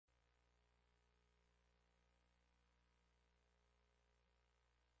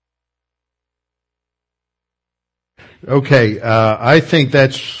Okay, I think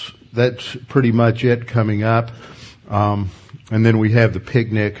that's pretty much it coming up. And then we have the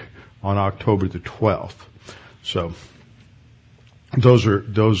picnic on October the 12th. So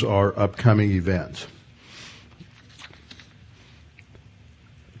those are upcoming events.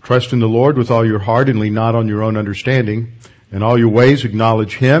 Trust in the Lord with all your heart and lean not on your own understanding. In all your ways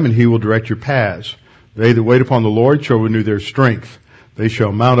acknowledge Him, and He will direct your paths. They that wait upon the Lord shall renew their strength. They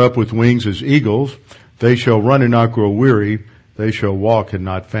shall mount up with wings as eagles. They shall run and not grow weary. They shall walk and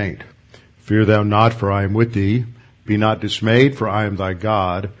not faint. Fear thou not, for I am with thee. Be not dismayed, for I am thy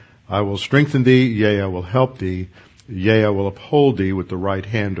God. I will strengthen thee, yea, I will help thee. Yea, I will uphold thee with the right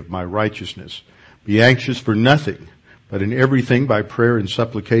hand of my righteousness. Be anxious for nothing, but in everything by prayer and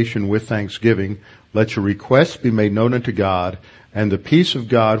supplication with thanksgiving, let your requests be made known unto God, and the peace of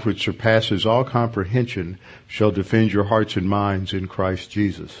God, which surpasses all comprehension, shall defend your hearts and minds in Christ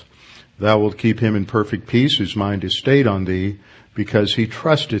Jesus. Thou wilt keep him in perfect peace, whose mind is stayed on thee, because he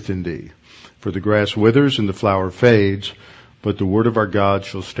trusteth in thee. For the grass withers and the flower fades, but the word of our God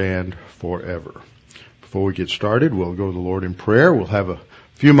shall stand forever. Before we get started, we'll go to the Lord in prayer. We'll have a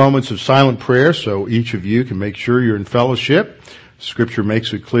few moments of silent prayer so each of you can make sure you're in fellowship. Scripture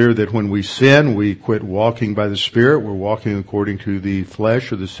makes it clear that when we sin, we quit walking by the Spirit. We're walking according to the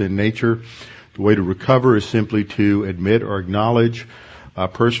flesh or the sin nature. The way to recover is simply to admit or acknowledge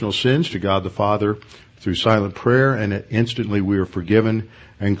personal sins to God the Father through silent prayer, and instantly we are forgiven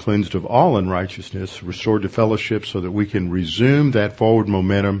and cleansed of all unrighteousness, restored to fellowship so that we can resume that forward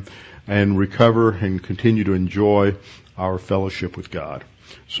momentum and recover and continue to enjoy our fellowship with God.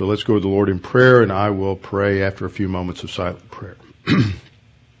 So let's go to the Lord in prayer, and I will pray after a few moments of silent prayer.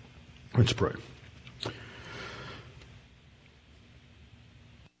 Let's pray.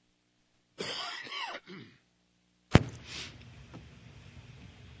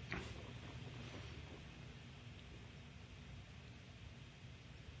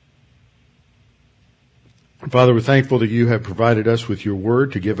 Father, we're thankful that you have provided us with your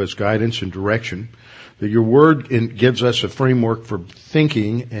word to give us guidance and direction, that your word gives us a framework for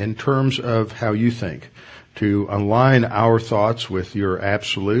thinking in terms of how you think, to align our thoughts with your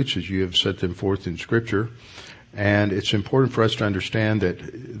absolutes as you have set them forth in Scripture. And it's important for us to understand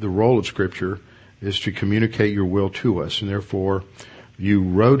that the role of Scripture is to communicate your will to us, and therefore you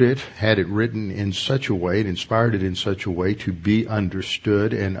wrote it, had it written in such a way, and inspired it in such a way to be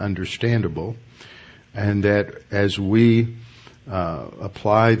understood and understandable. And that as we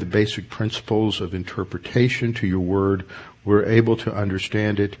apply the basic principles of interpretation to your word, we're able to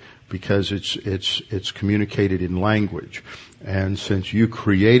understand it because it's communicated in language. And since you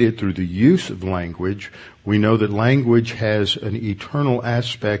created through the use of language, we know that language has an eternal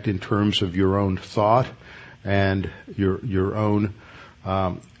aspect in terms of your own thought and your own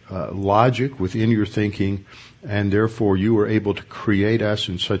logic within your thinking, and therefore you were able to create us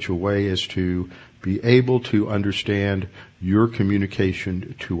in such a way as to be able to understand your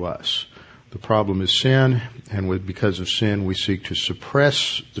communication to us. The problem is sin, and because of sin, we seek to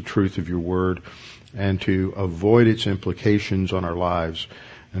suppress the truth of your word and to avoid its implications on our lives.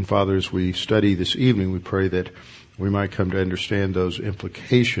 And Father, as we study this evening, we pray that we might come to understand those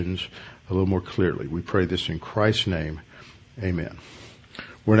implications a little more clearly. We pray this in Christ's name. Amen.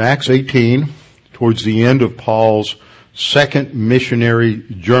 We're in Acts 18, towards the end of Paul's second missionary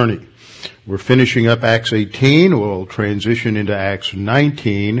journey. We're finishing up Acts 18. We'll transition into Acts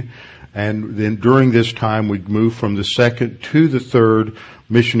 19. And then during this time, we move from the second to the third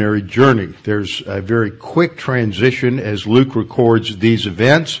missionary journey. There's a very quick transition as Luke records these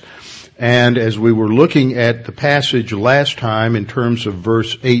events. And as we were looking at the passage last time in terms of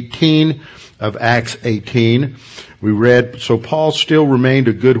verse 18 of Acts 18, we read, so Paul still remained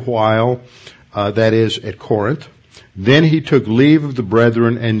a good while, that is, at Corinth. Then he took leave of the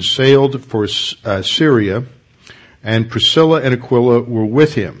brethren and sailed for Syria, and Priscilla and Aquila were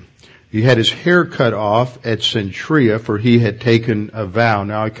with him. He had his hair cut off at Cenchrea, for he had taken a vow.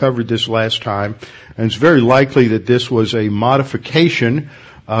 Now, I covered this last time, and it's very likely that this was a modification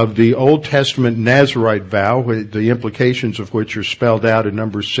of the Old Testament Nazirite vow, the implications of which are spelled out in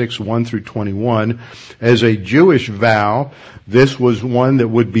Numbers 6, 1 through 21. As a Jewish vow, this was one that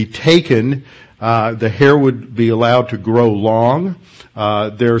would be taken. The hair would be allowed to grow long.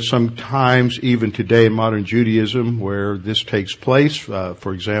 There are some times, even today in modern Judaism, where this takes place.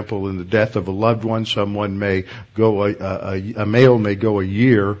 For example, in the death of a loved one, someone may go, a male may go a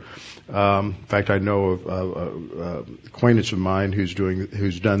year. In fact, I know of an acquaintance of mine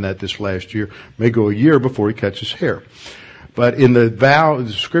who's done that this last year, may go a year before he cuts his hair. But in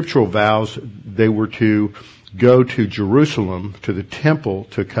the scriptural vows, they were to go to Jerusalem, to the temple,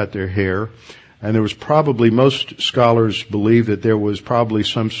 to cut their hair. And there was probably, most scholars believe that there was probably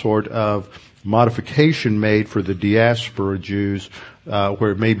some sort of modification made for the diaspora Jews,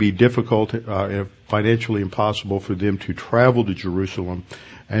 where it may be difficult, financially impossible for them to travel to Jerusalem.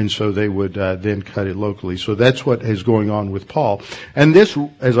 And so they would then cut it locally. So that's what is going on with Paul. And this,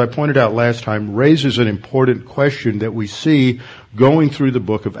 as I pointed out last time, raises an important question that we see going through the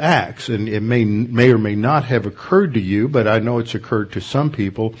book of Acts. And it may or may not have occurred to you, but I know it's occurred to some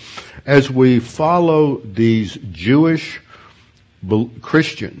people. As we follow these Jewish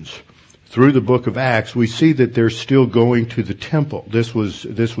Christians through the book of Acts, we see that they're still going to the temple. This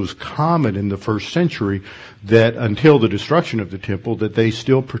was common in the first century, that until the destruction of the temple, that they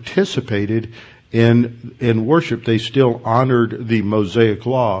still participated in worship. They still honored the Mosaic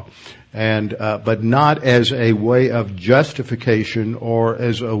law, and but not as a way of justification or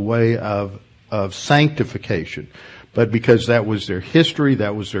as a way of sanctification, but because that was their history,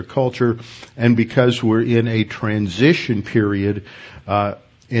 that was their culture, and because we're in a transition period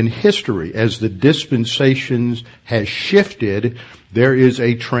in history. As the dispensations has shifted, there is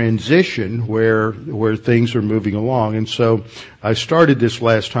a transition where things are moving along. And so I started this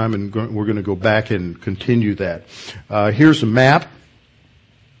last time, and we're going to go back and continue that. Here's a map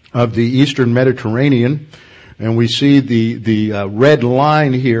of the Eastern Mediterranean, and we see the red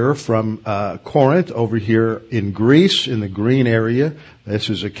line here from Corinth over here in Greece in the green area. This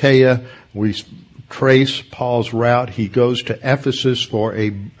is Achaia. We trace Paul's route. He goes to Ephesus for a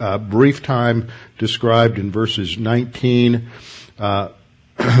brief time described in verses 19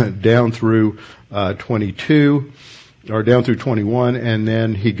 down through 22, or down through 21, and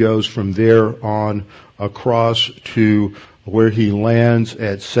then he goes from there on across to where he lands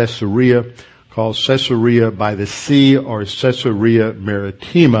at Caesarea, called Caesarea by the Sea, or Caesarea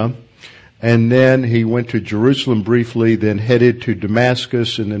Maritima. And then he went to Jerusalem briefly, then headed to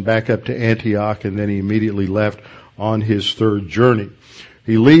Damascus, and then back up to Antioch, and then he immediately left on his third journey.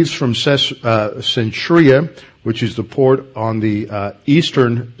 He leaves from Cenchrea, which is the port on the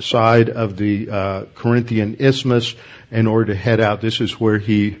eastern side of the Corinthian Isthmus, in order to head out. This is where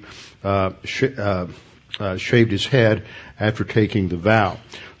he shaved his head after taking the vow.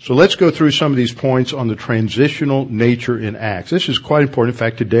 So let's go through some of these points on the transitional nature in Acts. This is quite important. In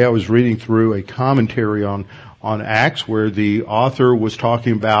fact, today I was reading through a commentary on Acts where the author was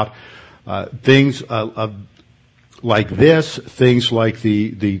talking about things like this, things like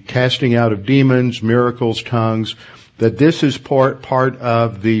the casting out of demons, miracles, tongues, that this is part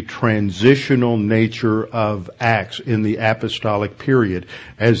of the transitional nature of Acts in the apostolic period,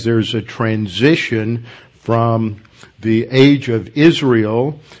 as there's a transition from the age of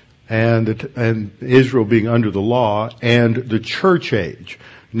Israel and Israel being under the law and the church age.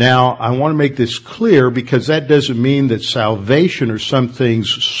 Now, I want to make this clear, because that doesn't mean that salvation or some things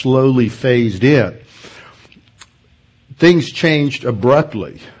slowly phased in. Things changed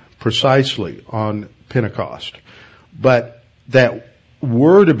abruptly, precisely on Pentecost. But that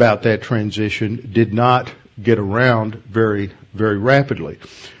word about that transition did not get around very, very rapidly.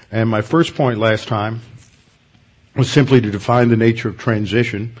 And my first point last time was simply to define the nature of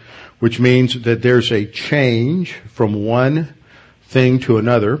transition, which means that there's a change from one thing to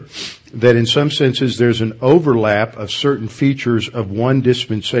another, that in some senses there's an overlap of certain features of one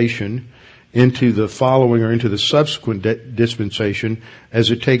dispensation into the following or into the subsequent dispensation, as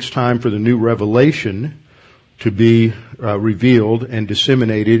it takes time for the new revelation to be revealed and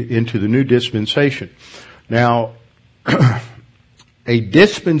disseminated into the new dispensation. Now, a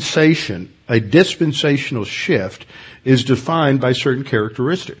dispensational shift is defined by certain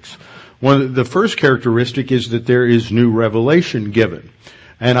characteristics. The first characteristic is that there is new revelation given.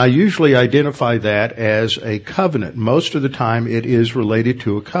 And I usually identify that as a covenant. Most of the time it is related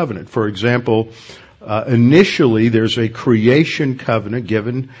to a covenant. For example, initially there's a creation covenant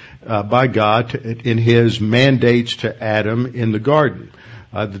given by God in His mandates to Adam in the garden.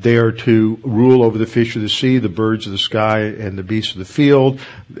 They are to rule over the fish of the sea, the birds of the sky, and the beasts of the field.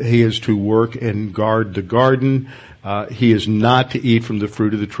 He is to work and guard the garden. He is not to eat from the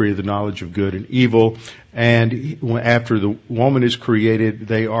fruit of the tree of the knowledge of good and evil. And after the woman is created,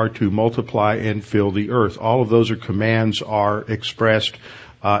 they are to multiply and fill the earth. All of those commands are expressed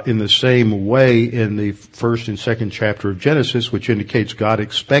in the same way in the first and second chapter of Genesis, which indicates God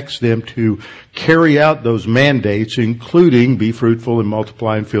expects them to carry out those mandates, including be fruitful and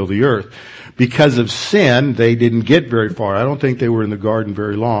multiply and fill the earth. Because of sin, they didn't get very far. I don't think they were in the garden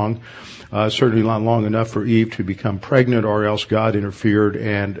very long. Certainly not long enough for Eve to become pregnant, or else God interfered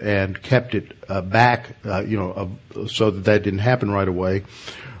and kept it back, so that didn't happen right away.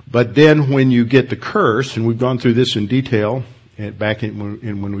 But then when you get the curse, and we've gone through this in detail back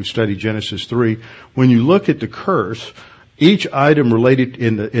when we studied Genesis 3. When you look at the curse, each item related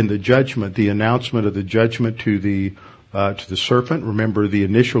in the judgment, the announcement of the judgment to the serpent. Remember, the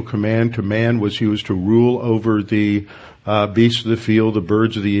initial command to man was he was to rule over the beasts of the field, the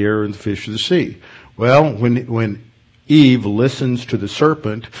birds of the air, and the fish of the sea. Well, when Eve listens to the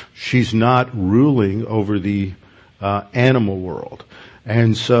serpent, she's not ruling over the animal world.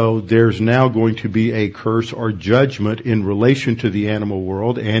 And so there's now going to be a curse or judgment in relation to the animal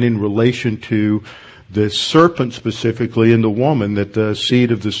world and in relation to the serpent specifically and the woman, that the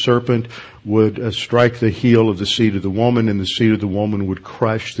seed of the serpent would strike the heel of the seed of the woman, and the seed of the woman would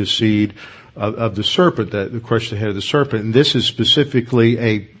crush the seed of the serpent, that crush the head of the serpent. And this is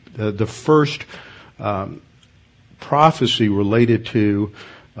specifically the first prophecy related to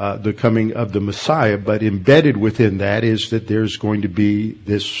the coming of the Messiah, but embedded within that is that there's going to be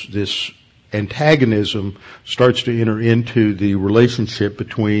this antagonism starts to enter into the relationship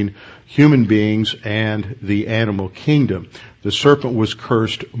between human beings and the animal kingdom. The serpent was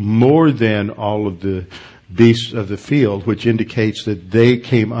cursed more than all of the beasts of the field, which indicates that they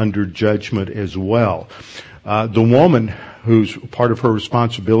came under judgment as well. The woman, whose part of her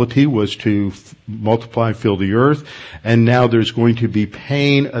responsibility was to multiply and fill the earth, and now there's going to be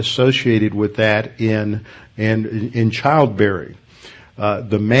pain associated with that in childbearing.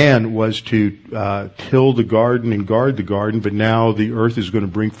 The man was to till the garden and guard the garden, but now the earth is going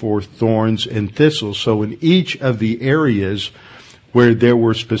to bring forth thorns and thistles. So in each of the areas where there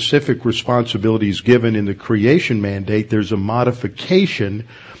were specific responsibilities given in the creation mandate, there's a modification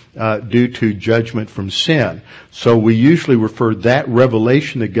due to judgment from sin. So we usually refer that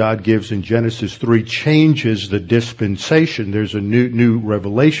revelation that God gives in Genesis 3 changes the dispensation. There's a new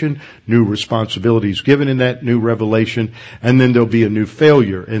revelation, new responsibilities given in that new revelation, and then there'll be a new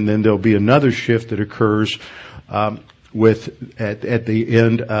failure, and then there'll be another shift that occurs at the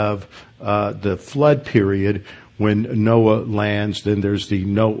end of the flood period. When Noah lands, then there's the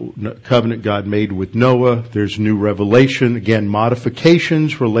covenant God made with Noah. There's new revelation. Again,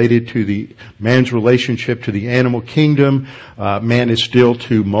 modifications related to the man's relationship to the animal kingdom. Man is still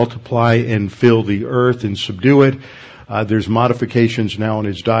to multiply and fill the earth and subdue it. There's modifications now in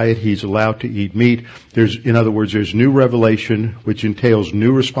his diet. He's allowed to eat meat. In other words, there's new revelation, which entails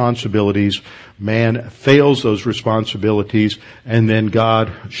new responsibilities. Man fails those responsibilities, and then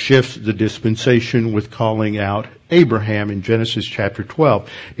God shifts the dispensation with calling out Abraham in Genesis chapter 12.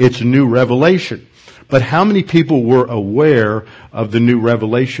 It's a new revelation. But how many people were aware of the new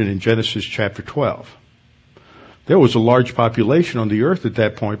revelation in Genesis chapter 12? There was a large population on the earth at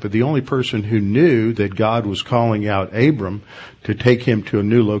that point, but the only person who knew that God was calling out Abram to take him to a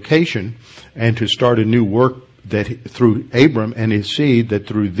new location and to start a new work that through Abram and his seed, that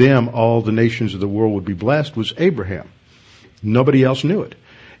through them all the nations of the world would be blessed, was Abraham. Nobody else knew it.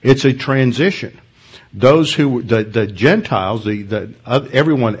 It's a transition. Those who, the Gentiles,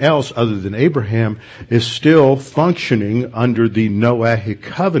 everyone else other than Abraham is still functioning under the Noahic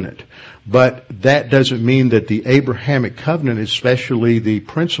covenant. But that doesn't mean that the Abrahamic covenant, especially the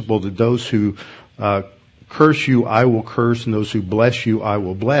principle that those who curse you, I will curse, and those who bless you, I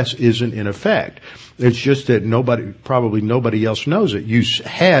will bless, isn't in effect. It's just that probably nobody else knows it. You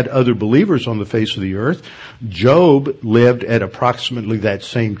had other believers on the face of the earth. Job lived at approximately that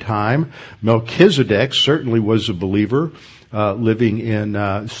same time. Melchizedek certainly was a believer, living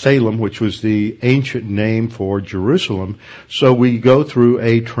in Salem, which was the ancient name for Jerusalem. So we go through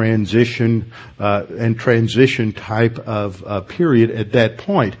a transition type of period at that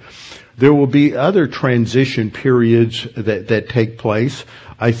point. There will be other transition periods that take place.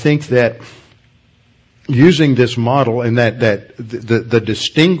 I think that using this model and that the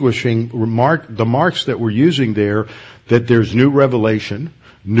distinguishing remark, the marks that we're using there, that there's new revelation,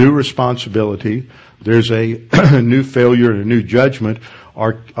 new responsibility, there's a new failure and a new judgment,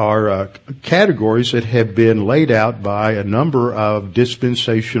 are categories that have been laid out by a number of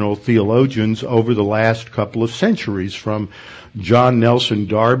dispensational theologians over the last couple of centuries, from John Nelson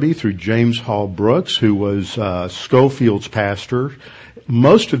Darby through James Hall Brooks, who was Scofield's pastor.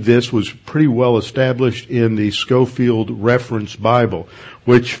 Most of this was pretty well established in the Scofield Reference Bible,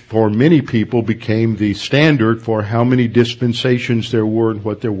 which for many people became the standard for how many dispensations there were and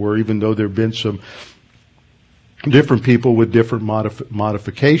what there were, even though there have been some different people with different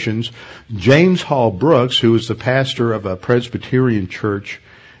modifications. James Hall Brooks, who was the pastor of a Presbyterian church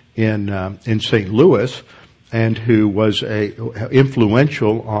in St. Louis, and who was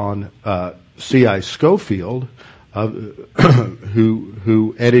influential on C.I. Scofield,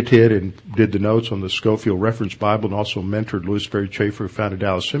 who edited and did the notes on the Scofield Reference Bible, and also mentored Louis Berry Chafer, who founded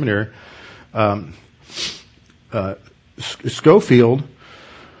Dallas Seminary. Schofield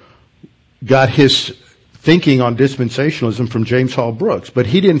got his thinking on dispensationalism from James Hall Brooks, but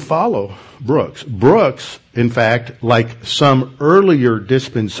he didn't follow Brooks. Brooks, in fact, like some earlier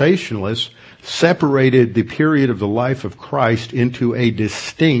dispensationalists, separated the period of the life of Christ into a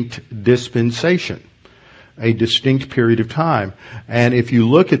distinct dispensation, a distinct period of time. And if you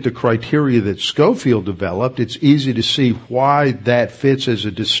look at the criteria that Schofield developed, it's easy to see why that fits as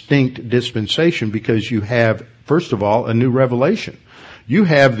a distinct dispensation, because you have, first of all, a new revelation. You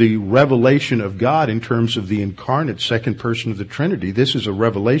have the revelation of God in terms of the incarnate second person of the Trinity. This is a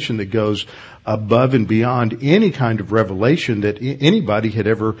revelation that goes above and beyond any kind of revelation that anybody had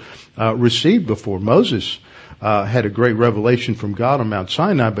ever received before. Moses had a great revelation from God on Mount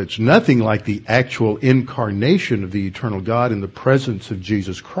Sinai, but it's nothing like the actual incarnation of the eternal God in the presence of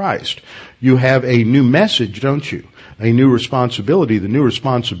Jesus Christ. You have a new message, don't you? A new responsibility. The new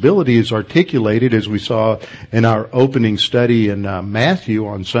responsibility is articulated, as we saw in our opening study in Matthew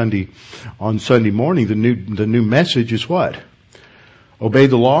on Sunday morning. The new message is what? Obey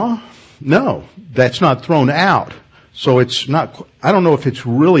the law? No, that's not thrown out. So it's not, I don't know if it's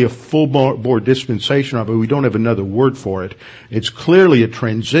really a full-bore dispensation, but we don't have another word for it. It's clearly a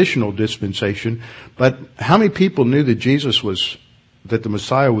transitional dispensation. But how many people knew that that the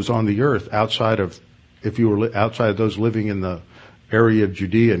Messiah was on the earth outside of those living in the area of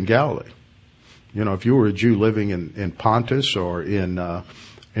Judea and Galilee? You know, if you were a Jew living in Pontus or in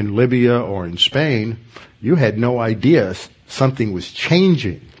Libya or in Spain, you had no idea something was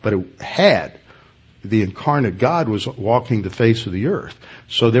changing, but it had. The incarnate God was walking the face of the earth.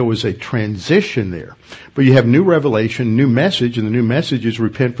 So there was a transition there. But you have new revelation, new message, and the new message is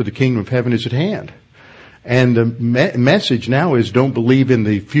repent, for the kingdom of heaven is at hand. And the message now is don't believe in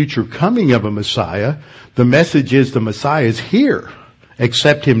the future coming of a Messiah. The message is the Messiah is here.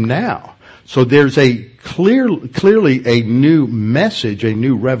 Accept him now. So there's clearly a new message, a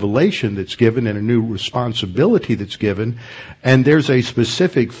new revelation that's given, and a new responsibility that's given. And there's a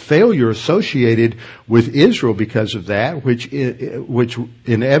specific failure associated with Israel because of that, which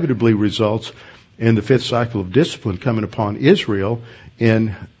inevitably results in the fifth cycle of discipline coming upon Israel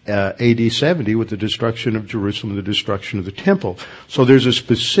in AD 70 with the destruction of Jerusalem and the destruction of the temple. So there's a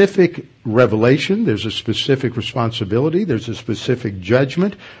specific revelation, there's a specific responsibility, there's a specific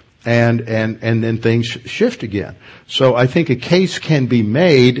judgment, and then things shift again. So I think a case can be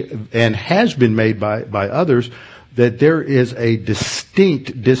made, and has been made by others, that there is a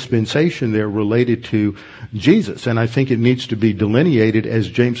distinct dispensation there related to Jesus. And I think it needs to be delineated, as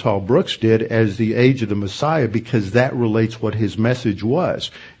James Hall Brooks did, as the age of the Messiah, because that relates what his message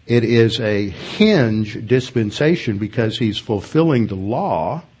was. It is a hinge dispensation because he's fulfilling the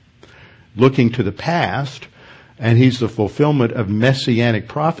law, looking to the past, and he's the fulfillment of messianic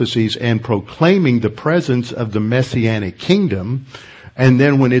prophecies and proclaiming the presence of the messianic kingdom. And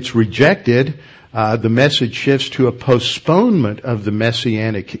then when it's rejected, the message shifts to a postponement of the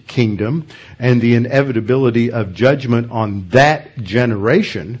messianic kingdom and the inevitability of judgment on that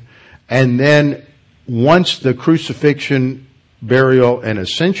generation. And then once the crucifixion, burial, and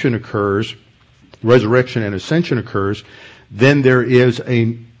ascension occurs, resurrection and ascension occurs, then there is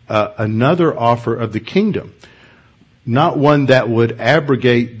another offer of the kingdom. Not one that would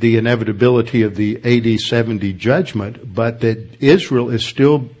abrogate the inevitability of the AD 70 judgment, but that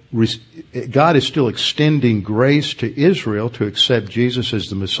God is still extending grace to Israel to accept Jesus as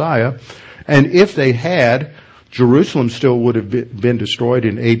the Messiah. And if they had, Jerusalem still would have been destroyed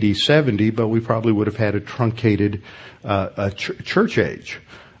in AD 70, but we probably would have had a truncated church age.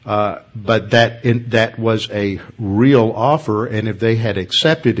 But that was a real offer, and if they had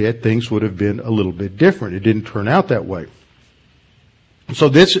accepted it, things would have been a little bit different. It didn't turn out that way. So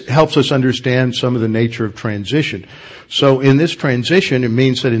this helps us understand some of the nature of transition. So in this transition, it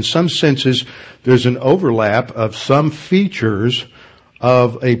means that in some senses, there's an overlap of some features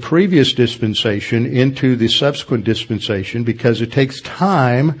of a previous dispensation into the subsequent dispensation, because it takes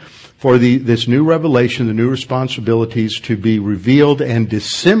time for this new revelation, the new responsibilities to be revealed and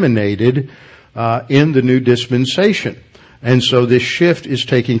disseminated in the new dispensation. And so this shift is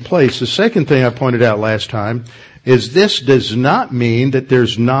taking place. The second thing I pointed out last time is this does not mean that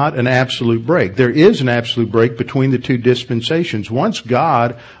there's not an absolute break. There is an absolute break between the two dispensations. Once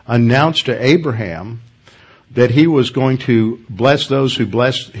God announced to Abraham that he was going to bless those who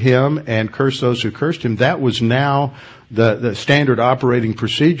blessed him and curse those who cursed him, that was now the standard operating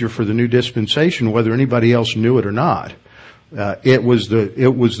procedure for the new dispensation, whether anybody else knew it or not. It was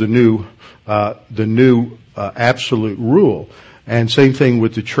the new absolute rule. And same thing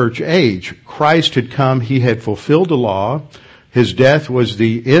with the church age. Christ had come, he had fulfilled the law, His death was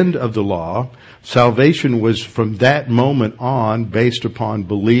the end of the law. Salvation was from that moment on based upon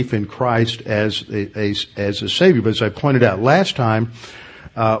belief in Christ as a Savior. But as I pointed out last time,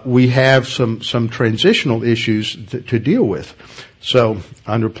 we have some transitional issues to deal with. So,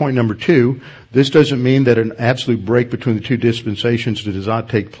 under point number 2, this doesn't mean that an absolute break between the two dispensations does not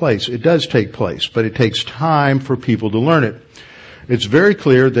take place. It does take place, but it takes time for people to learn it. It's very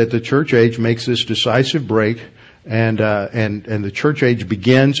clear that the church age makes this decisive break, and the church age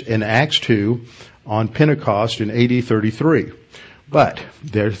begins in Acts 2 on Pentecost in AD 33. But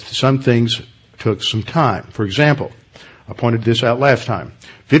some things took some time. For example, I pointed this out last time.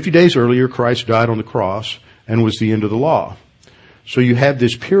 50 days earlier, Christ died on the cross and was the end of the law. So you have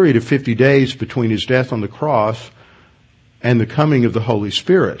this period of 50 days between his death on the cross and the coming of the Holy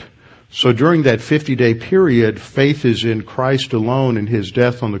Spirit. So during that 50-day period, faith is in Christ alone and his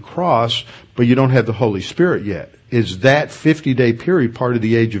death on the cross, but you don't have the Holy Spirit yet. Is that 50-day period part of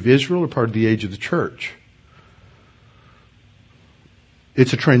the age of Israel or part of the age of the church?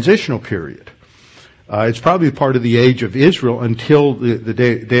 It's a transitional period. It's probably part of the age of Israel until the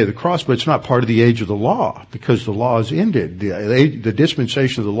day of the cross, but it's not part of the age of the law because the law is ended. The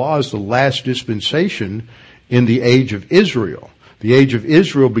dispensation of the law is the last dispensation in the age of Israel. The age of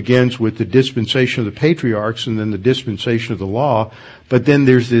Israel begins with the dispensation of the patriarchs and then the dispensation of the law, but then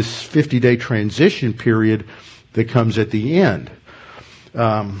there's this 50-day transition period that comes at the end.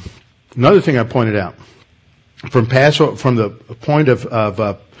 Another thing I pointed out, from the point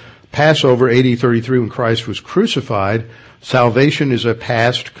of Passover, AD 33, when Christ was crucified, salvation is a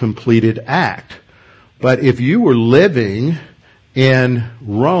past completed act. But if you were living in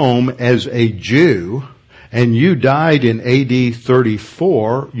Rome as a Jew, and you died in AD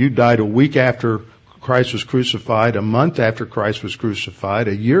 34, you died a week after Christ was crucified, a month after Christ was crucified,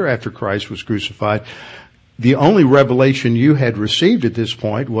 a year after Christ was crucified, the only revelation you had received at this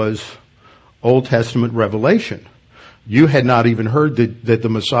point was Old Testament revelation. You had not even heard that the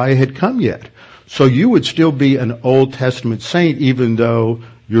Messiah had come yet. So you would still be an Old Testament saint even though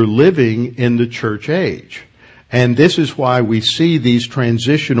you're living in the church age. And this is why we see these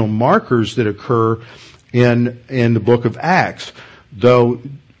transitional markers that occur in the book of Acts. Though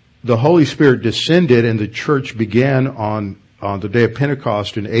the Holy Spirit descended and the church began on the day of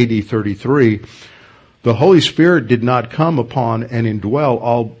Pentecost in AD 33, the Holy Spirit did not come upon and indwell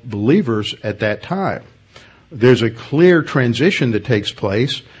all believers at that time. There's a clear transition that takes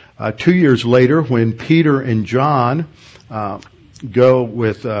place. 2 years later, when Peter and John go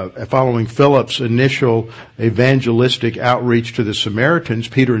with following Philip's initial evangelistic outreach to the Samaritans,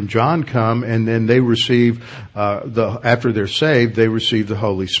 Peter and John come, and then they receive after they're saved, they receive the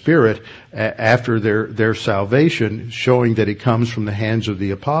Holy Spirit after their salvation, showing that it comes from the hands of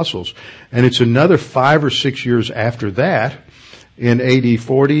the apostles. And it's another 5 or 6 years after that, in AD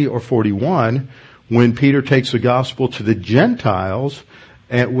 40 or 41, when Peter takes the gospel to the Gentiles,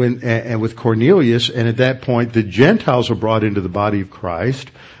 and with Cornelius, and at that point the Gentiles are brought into the body of Christ,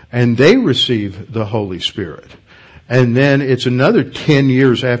 and they receive the Holy Spirit. And then it's another 10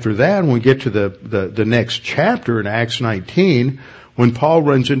 years after that, when we get to the next chapter in Acts 19, when Paul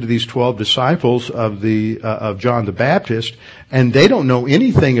runs into these 12 disciples of John the Baptist, and they don't know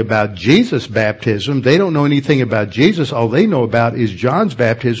anything about Jesus' baptism. They don't know anything about Jesus. All they know about is John's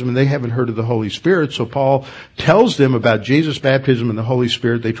baptism, and they haven't heard of the Holy Spirit. So Paul tells them about Jesus' baptism and the Holy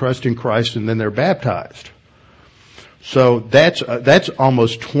Spirit. They trust in Christ, and then they're baptized. So that's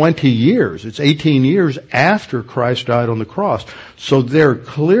almost 20 years. It's 18 years after Christ died on the cross. So there are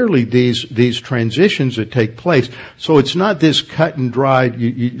clearly these transitions that take place. So it's not this cut and dried,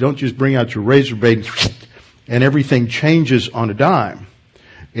 you don't just bring out your razor blade and everything changes on a dime.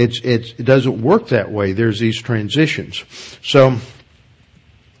 It doesn't work that way. There's these transitions. So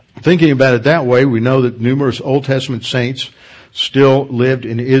thinking about it that way, we know that numerous Old Testament saints still lived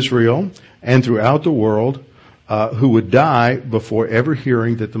in Israel and throughout the world, who would die before ever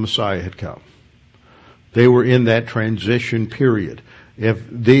hearing that the Messiah had come. They were in that transition period. If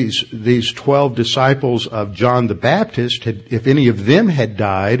these 12 disciples of John the Baptist if any of them had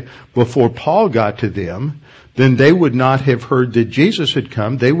died before Paul got to them, then they would not have heard that Jesus had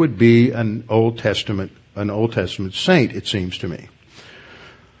come. They would be an Old Testament saint, it seems to me.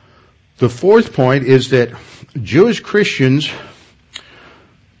 The fourth point is that Jewish Christians,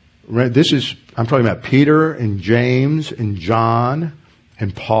 I'm talking about Peter and James and John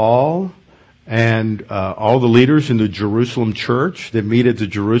and Paul and all the leaders in the Jerusalem church that meet at the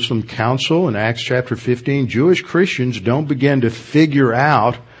Jerusalem Council in Acts chapter 15. Jewish Christians don't begin to figure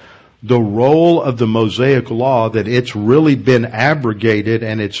out the role of the Mosaic law, that it's really been abrogated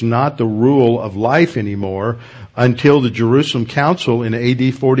and it's not the rule of life anymore, until the Jerusalem Council in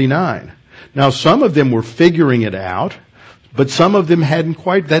AD 49. Now, some of them were figuring it out, but some of them hadn't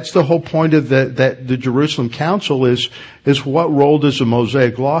quite. That's the whole point of the Jerusalem Council is what role does the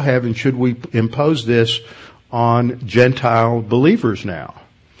Mosaic Law have, and should we impose this on Gentile believers now?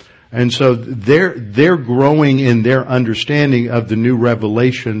 And so they're growing in their understanding of the new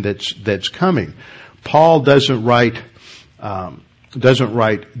revelation that's coming. Paul doesn't write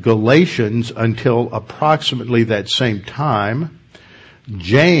Galatians until approximately that same time.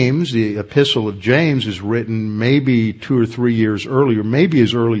 James, the Epistle of James, is written maybe 2 or 3 years earlier, maybe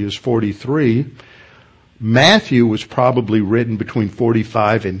as early as 43. Matthew was probably written between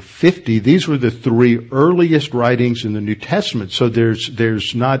 45 and 50. These were the 3 earliest writings in the New Testament. So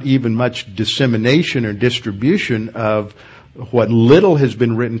there's not even much dissemination or distribution of what little has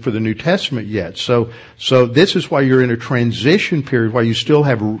been written for the New Testament yet. So this is why you're in a transition period, why you still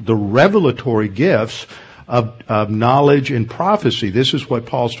have the revelatory gifts of knowledge and prophecy. This is what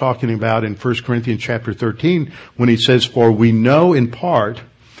Paul's talking about in 1 Corinthians chapter 13 when he says, "For we know in part,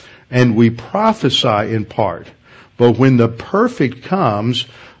 and we prophesy in part. But when the perfect comes,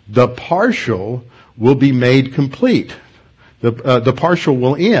 the partial will be made complete." The partial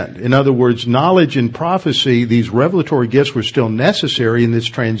will end. In other words, knowledge and prophecy, these revelatory gifts were still necessary in this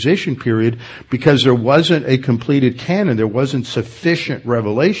transition period because there wasn't a completed canon. There wasn't sufficient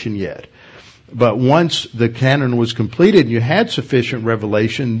revelation yet. But once the canon was completed and you had sufficient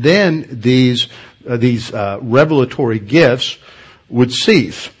revelation, then these revelatory gifts would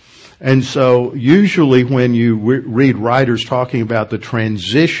cease. And so usually when you read writers talking about the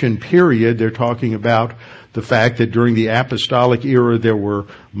transition period, they're talking about the fact that during the apostolic era there were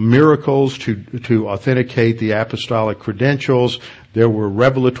miracles to authenticate the apostolic credentials. There were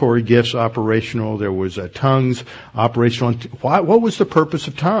revelatory gifts operational. There was tongues operational. What was the purpose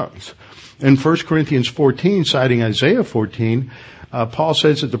of tongues? In 1 Corinthians 14, citing Isaiah 14, Paul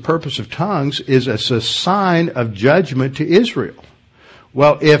says that the purpose of tongues is as a sign of judgment to Israel.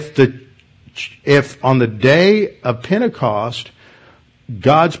 Well, if on the day of Pentecost,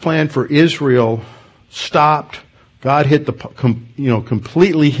 God's plan for Israel stopped, God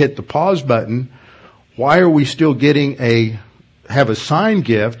completely hit the pause button, why are we still have a sign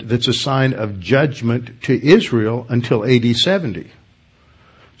gift that's a sign of judgment to Israel until AD 70?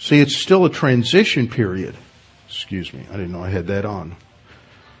 See, it's still a transition period. Excuse me, I didn't know I had that on.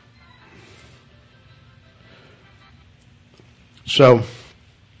 So,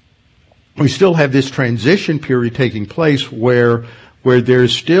 we still have this transition period taking place where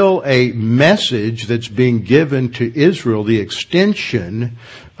there's still a message that's being given to Israel, the extension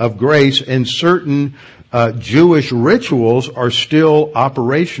of grace, and certain Jewish rituals are still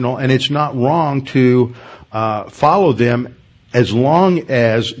operational, and it's not wrong to follow them as long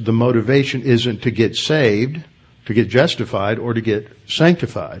as the motivation isn't to get saved, to get justified, or to get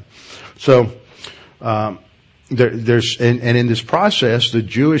sanctified. So there's in this process, the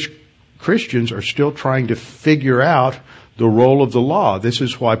Jewish Christians are still trying to figure out the role of the law. This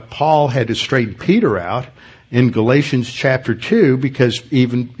is why Paul had to straighten Peter out in Galatians chapter 2, because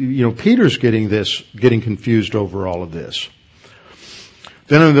even, Peter's getting confused over all of this.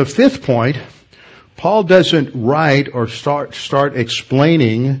 Then on the 5th point, Paul doesn't write or start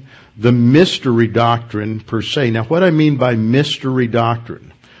explaining the mystery doctrine per se. Now, what I mean by mystery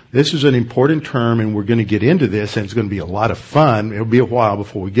doctrine, this is an important term, and we're going to get into this, and it's going to be a lot of fun. It'll be a while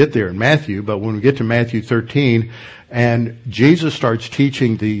before we get there in Matthew, but when we get to Matthew 13, and Jesus starts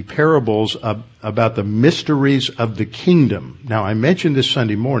teaching the parables about the mysteries of the kingdom. Now, I mentioned this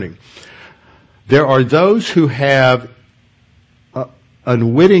Sunday morning. There are those who have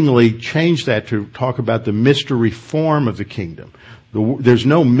unwittingly changed that to talk about the mystery form of the kingdom. There's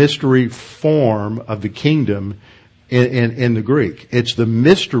no mystery form of the kingdom in the Greek. It's the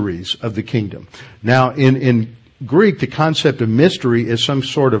mysteries of the kingdom. Now, in Greek, the concept of mystery is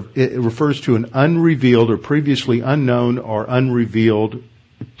it refers to an unrevealed or previously unknown or unrevealed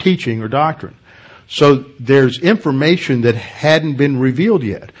teaching or doctrine. So there's information that hadn't been revealed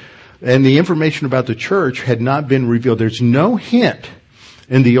yet. And the information about the church had not been revealed. There's no hint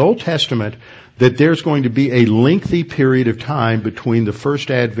in the Old Testament that there's going to be a lengthy period of time between the first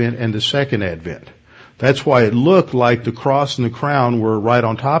advent and the second advent. That's why it looked like the cross and the crown were right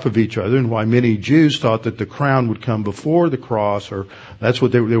on top of each other, and why many Jews thought that the crown would come before the cross, or that's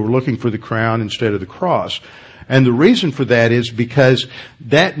what they were looking for, the crown instead of the cross. And the reason for that is because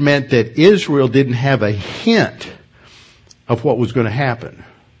that meant that Israel didn't have a hint of what was going to happen,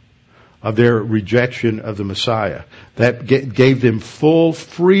 of their rejection of the Messiah. That gave them full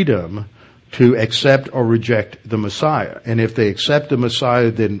freedom to accept or reject the Messiah. And if they accept the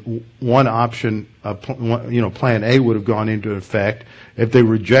Messiah, then one option, plan A would have gone into effect. If they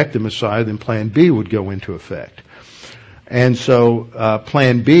reject the Messiah, then plan B would go into effect. And so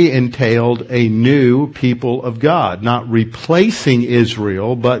plan B entailed a new people of God, not replacing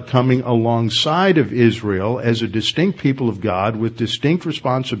Israel, but coming alongside of Israel as a distinct people of God with distinct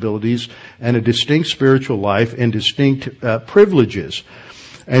responsibilities and a distinct spiritual life and distinct privileges.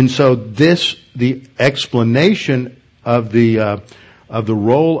 And so the explanation of the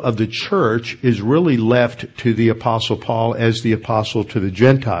role of the church is really left to the Apostle Paul as the apostle to the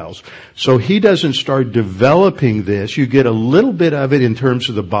Gentiles. So he doesn't start developing this. You get a little bit of it in terms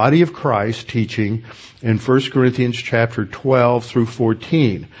of the body of Christ teaching in 1 Corinthians chapter 12 through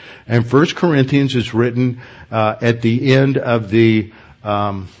 14. And 1 Corinthians is written at the end of the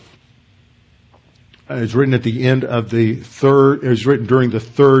It's written during the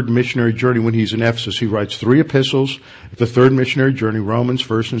third missionary journey when he's in Ephesus. He writes 3 epistles at the third missionary journey, Romans,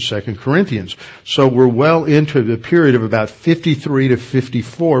 1st and 2nd Corinthians. So we're well into the period of about 53 to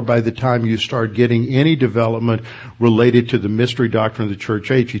 54 by the time you start getting any development related to the mystery doctrine of the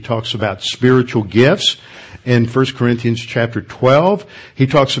church age. He talks about spiritual gifts in 1 Corinthians chapter 12. He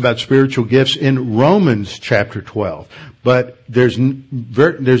talks about spiritual gifts in Romans chapter 12. But there's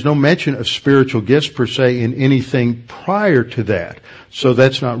no mention of spiritual gifts per se in anything prior to that. So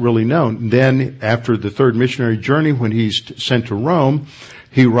that's not really known. Then after the third missionary journey, when he's sent to Rome,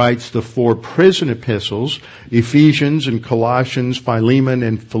 he writes the 4 prison epistles, Ephesians and Colossians, Philemon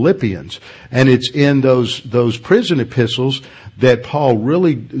and Philippians. And it's in those prison epistles that Paul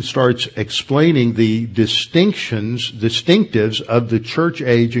really starts explaining the distinctives of the church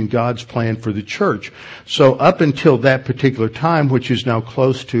age and God's plan for the church. So up until that particular time, which is now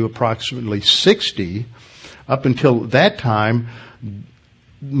close to approximately 60, up until that time,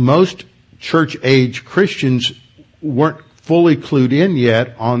 most church age Christians weren't fully clued in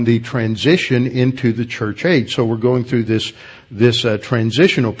yet on the transition into the church age. So we're going through this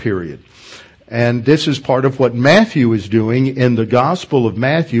transitional period. And this is part of what Matthew is doing in the Gospel of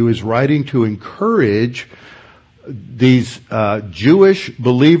Matthew, is writing to encourage these Jewish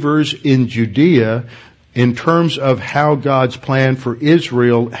believers in Judea in terms of how God's plan for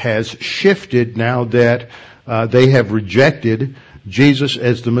Israel has shifted now that they have rejected Jesus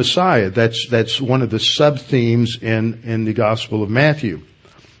as the Messiah. That's one of the sub-themes in the Gospel of Matthew.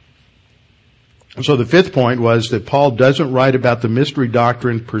 So the 5th point was that Paul doesn't write about the mystery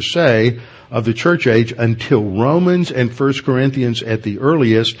doctrine per se of the church age until Romans and 1 Corinthians at the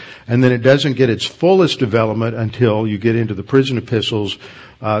earliest, and then it doesn't get its fullest development until you get into the prison epistles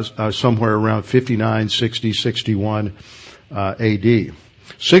somewhere around 59, 60, 61 AD.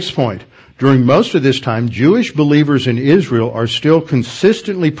 6th point. During most of this time, Jewish believers in Israel are still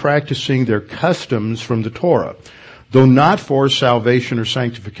consistently practicing their customs from the Torah, though not for salvation or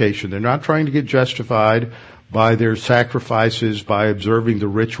sanctification. They're not trying to get justified by their sacrifices, by observing the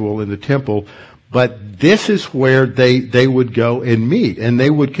ritual in the temple, but this is where they would go and meet, and they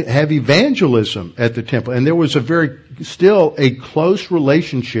would have evangelism at the temple. And there was still a close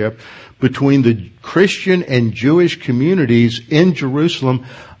relationship between the Christian and Jewish communities in Jerusalem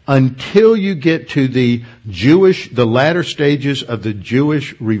until you get to the latter stages of the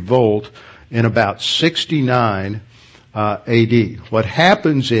Jewish revolt in about 69 AD. What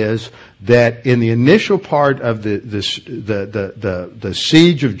happens is that in the initial part of the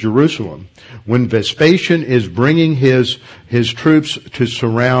siege of Jerusalem, when Vespasian is bringing his troops to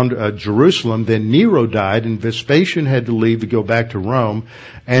surround Jerusalem, then Nero died, and Vespasian had to leave to go back to Rome,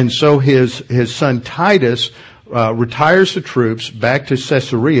 and so his son Titus retires the troops back to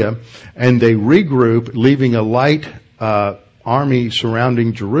Caesarea, and they regroup, leaving a light army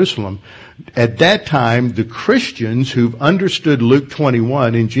surrounding Jerusalem. At that time, the Christians who've understood Luke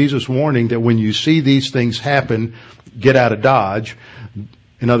 21 and Jesus' warning that when you see these things happen, get out of Dodge,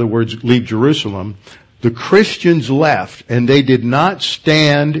 in other words, leave Jerusalem, the Christians left, and they did not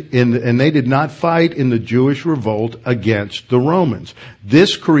and they did not fight in the Jewish revolt against the Romans.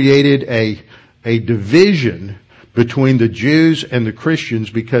 This created a division between the Jews and the Christians,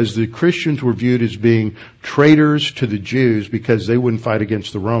 because the Christians were viewed as being traitors to the Jews because they wouldn't fight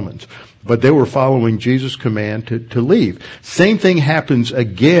against the Romans. But they were following Jesus' command to leave. Same thing happens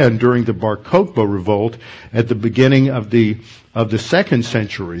again during the Bar Kokhba revolt at the beginning of the 2nd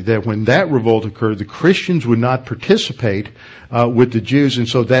century, that when that revolt occurred, the Christians would not participate with the Jews, and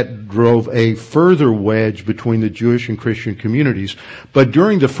so that drove a further wedge between the Jewish and Christian communities. But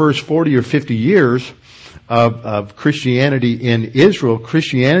during the first 40 or 50 years of Christianity in Israel,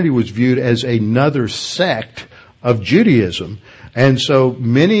 Christianity was viewed as another sect of Judaism. And so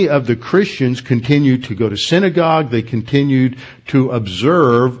many of the Christians continued to go to synagogue. They continued to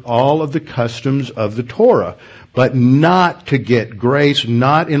observe all of the customs of the Torah, but not to get grace,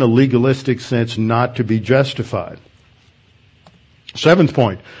 not in a legalistic sense, not to be justified. Seventh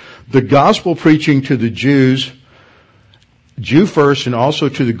point, the gospel preaching to the Jews, Jew first and also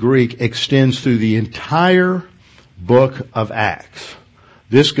to the Greek, extends through the entire book of Acts.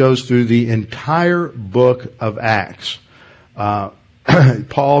 This goes through the entire book of Acts.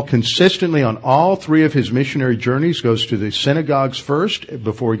 Paul consistently on all three of his missionary journeys goes to the synagogues first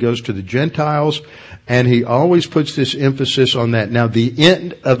before he goes to the Gentiles, and he always puts this emphasis on that. Now, the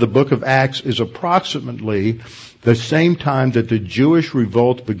end of the book of Acts is approximately the same time that the Jewish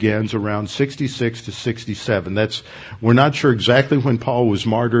revolt begins, around 66 to 67. We're not sure exactly when Paul was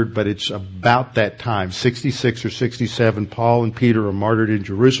martyred, but it's about that time, 66 or 67. Paul and Peter are martyred in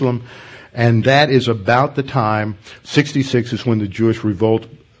Jerusalem. And that is about the time, 66 is when the Jewish revolt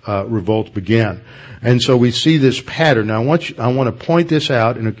began. And so we see this pattern. Now I want to point this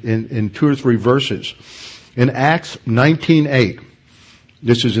out in two or three verses. In Acts 19:8,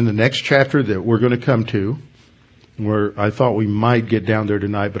 this is in the next chapter that we're going to come to, where I thought we might get down there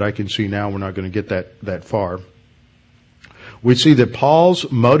tonight, but I can see now we're not going to get that far. We see that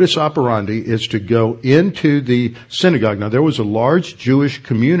Paul's modus operandi is to go into the synagogue. Now, there was a large Jewish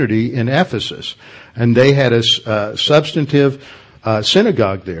community in Ephesus, and they had a substantive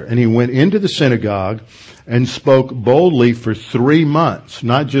synagogue there. And he went into the synagogue and spoke boldly for 3 months,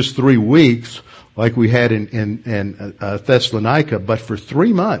 not just 3 weeks like we had in Thessalonica, but for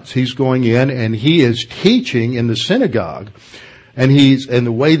 3 months. He's going in and he is teaching in the synagogue. And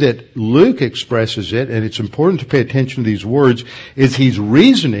the way that Luke expresses it, and it's important to pay attention to these words, is he's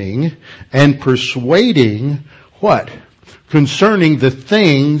reasoning and persuading what? Concerning the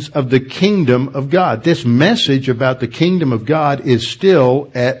things of the kingdom of God. This message about the kingdom of God is still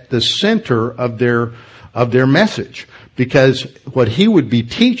at the center of their message. Because what he would be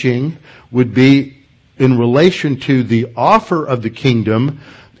teaching would be in relation to the offer of the kingdom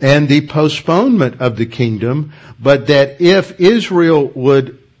and the postponement of the kingdom, but that if Israel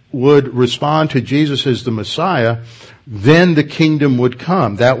would respond to Jesus as the Messiah, then the kingdom would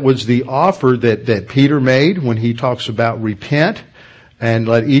come. That was the offer that Peter made when he talks about repent and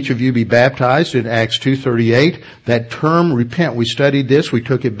let each of you be baptized in Acts 2:38. That term repent, we studied this, we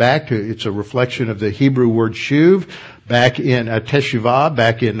took it back to, it's a reflection of the Hebrew word shuv, back in Teshuvah,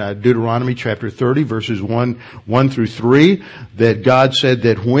 back in Deuteronomy chapter 30, verses 1 through 3, that God said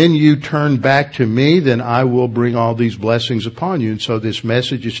that when you turn back to me, then I will bring all these blessings upon you. And so this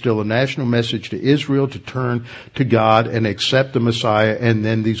message is still a national message to Israel to turn to God and accept the Messiah, and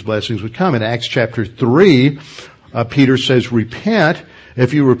then these blessings would come. In Acts chapter 3, Peter says, repent.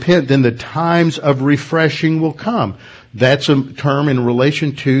 If you repent, then the times of refreshing will come. That's a term in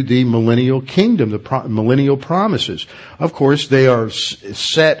relation to the millennial kingdom, the millennial promises. Of course, they are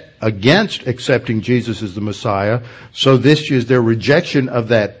set against accepting Jesus as the Messiah. So this is their rejection of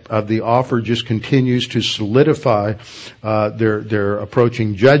the offer just continues to solidify their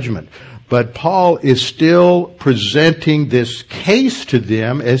approaching judgment. But Paul is still presenting this case to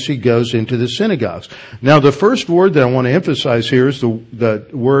them as he goes into the synagogues. Now, the first word that I want to emphasize here is the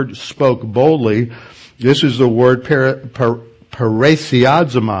word spoke boldly. This is the word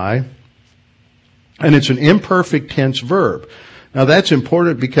paresiazomai, and it's an imperfect tense verb. Now, that's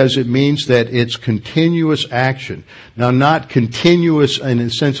important because it means that it's continuous action. Now, not continuous in the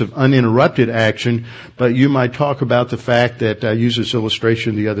sense of uninterrupted action, but you might talk about the fact that I used this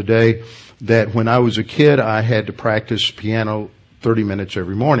illustration the other day, that when I was a kid, I had to practice piano 30 minutes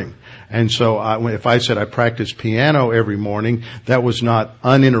every morning. And so if I said I practiced piano every morning, that was not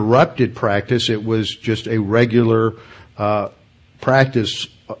uninterrupted practice. It was just a regular practice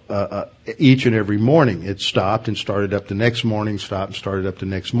each and every morning. It stopped and started up the next morning, stopped and started up the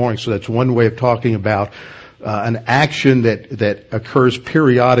next morning. So that's one way of talking about an action that occurs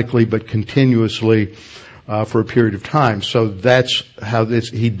periodically but continuously for a period of time. So that's how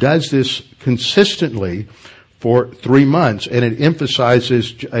he does this consistently for 3 months, and it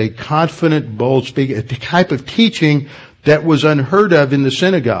emphasizes a confident, bold speaking, a type of teaching that was unheard of in the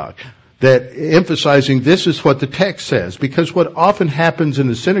synagogue, that emphasizing this is what the text says. Because what often happens in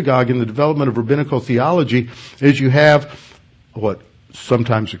the synagogue in the development of rabbinical theology is you have what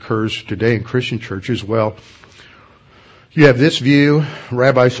sometimes occurs today in Christian churches. Well, you have this view,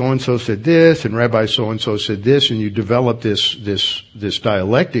 Rabbi so-and-so said this, and Rabbi so-and-so said this, and you develop this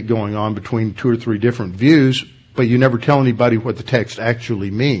dialectic going on between 2 or 3 different views, but you never tell anybody what the text actually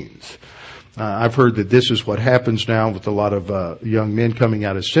means. I've heard that this is what happens now with a lot of young men coming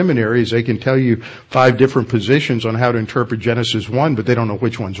out of seminaries. They can tell you 5 different positions on how to interpret Genesis 1, but they don't know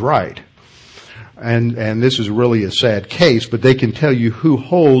which one's right. And this is really a sad case, but they can tell you who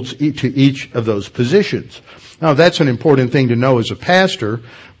holds to each of those positions. Now, that's an important thing to know as a pastor,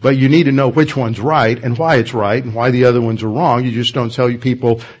 but you need to know which one's right and why it's right and why the other ones are wrong. You just don't tell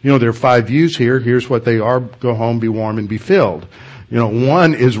people, there are 5 views here. Here's what they are. Go home, be warm, and be filled.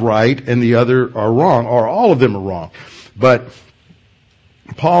 One is right and the other are wrong, or all of them are wrong. But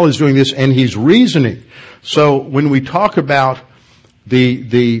Paul is doing this and he's reasoning. So when we talk about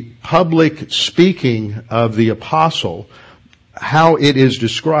the public speaking of the apostle, how it is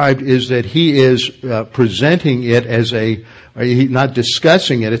described is that he is presenting it as he's not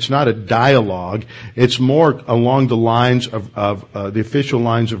discussing it. It's not a dialogue. It's more along the lines of the official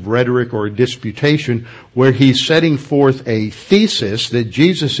lines of rhetoric or a disputation, where he's setting forth a thesis that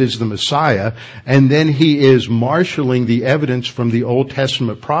Jesus is the Messiah, and then he is marshaling the evidence from the Old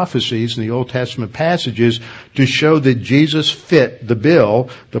Testament prophecies and the Old Testament passages to show that Jesus fit the bill,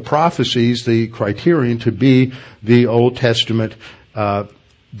 the prophecies, the criterion to be the Old Testament,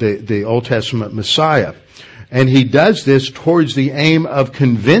 the Old Testament Messiah. And he does this towards the aim of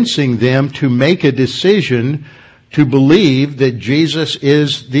convincing them to make a decision to believe that Jesus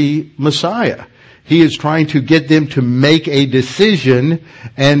is the Messiah. He is trying to get them to make a decision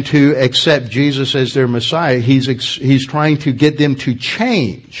and to accept Jesus as their Messiah. He's trying to get them to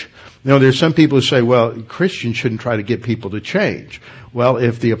change. There's some people who say, well, Christians shouldn't try to get people to change. Well,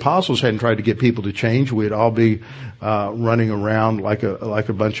 if the apostles hadn't tried to get people to change, we'd all be running around like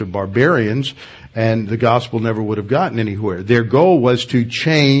a bunch of barbarians, and the gospel never would have gotten anywhere. Their goal was to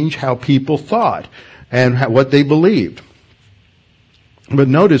change how people thought and what they believed. But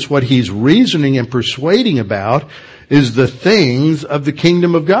notice what he's reasoning and persuading about is the things of the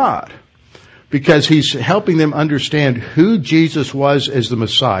kingdom of God, because he's helping them understand who Jesus was as the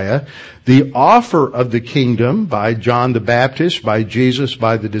Messiah, the offer of the kingdom by John the Baptist, by Jesus,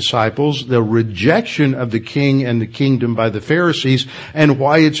 by the disciples, the rejection of the king and the kingdom by the Pharisees, and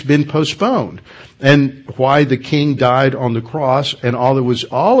why it's been postponed, and why the king died on the cross, and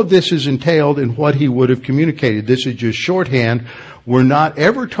all of this is entailed in what he would have communicated. This is just shorthand. We're not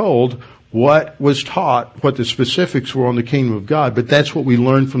ever told what was taught, what the specifics were on the kingdom of God, but that's what we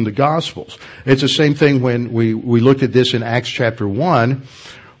learned from the Gospels. It's the same thing when we looked at this in Acts chapter 1,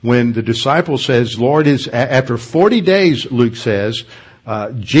 when the disciple says, Lord, after 40 days, Luke says,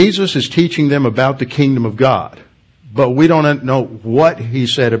 Jesus is teaching them about the kingdom of God. But we don't know what he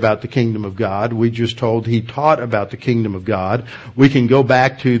said about the kingdom of God. We just told he taught about the kingdom of God. We can go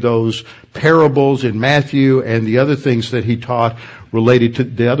back to those parables in Matthew and the other things that he taught related to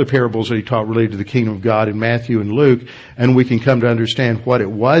the other parables that he taught related to the kingdom of God in Matthew and Luke, and we can come to understand what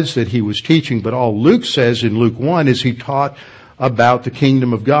it was that he was teaching. But all Luke says in Luke 1 is he taught about the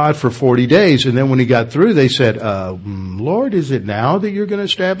kingdom of God for 40 days. And then when he got through, they said, Lord, is it now that you're going to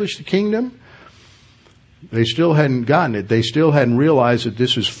establish the kingdom? They still hadn't gotten it. They still hadn't realized that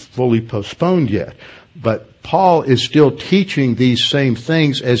this is fully postponed yet. But Paul is still teaching these same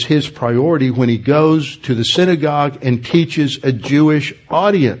things as his priority when he goes to the synagogue and teaches a Jewish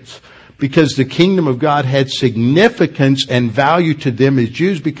audience, because the kingdom of God had significance and value to them as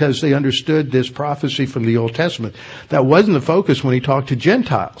Jews because they understood this prophecy from the Old Testament. That wasn't the focus when he talked to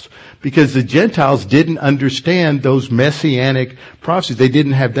Gentiles, because the Gentiles didn't understand those messianic prophecies. They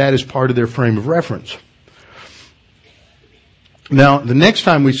didn't have that as part of their frame of reference. Now, the next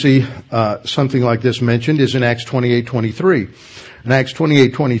time we see something like this mentioned is in Acts 28:23. In Acts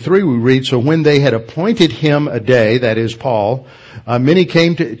 28:23 we read, so when they had appointed him a day, that is Paul, many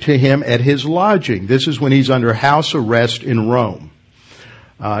came to him at his lodging. This is when he's under house arrest in Rome.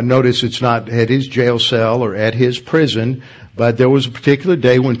 Notice it's not at his jail cell or at his prison, but there was a particular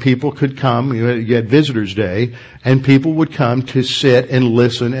day when people could come. You had Visitors' Day, and people would come to sit and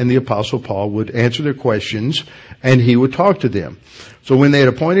listen, and the Apostle Paul would answer their questions, and he would talk to them. So when they had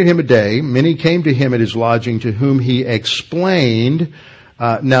appointed him a day, many came to him at his lodging, to whom he explained.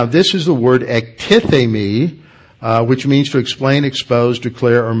 Now this is the word ektithemi, which means to explain, expose,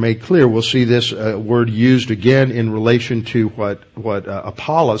 declare, or make clear. We'll see this word used again in relation to what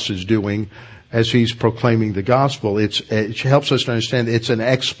Apollos is doing as he's proclaiming the gospel. It helps us to understand it's an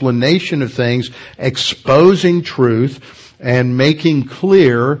explanation of things, exposing truth, and making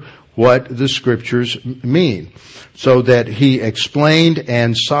clear what the scriptures mean. So that he explained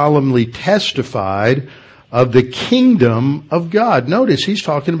and solemnly testified of the kingdom of God. Notice he's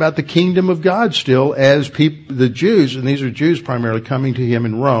talking about the kingdom of God still as the Jews, and these are Jews primarily coming to him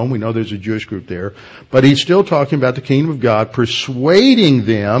in Rome. We know there's a Jewish group there. But he's still talking about the kingdom of God, persuading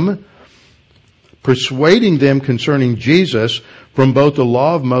them persuading them concerning Jesus from both the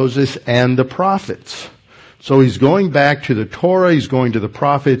law of Moses and the prophets. So he's going back to the Torah, he's going to the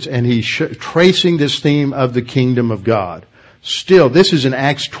prophets, and he's tracing this theme of the kingdom of God. Still, this is in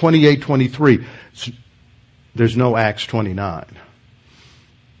Acts 28:23. There's no Acts 29.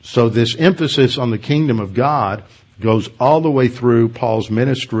 So this emphasis on the kingdom of God goes all the way through Paul's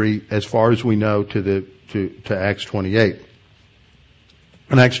ministry, as far as we know, to Acts 28.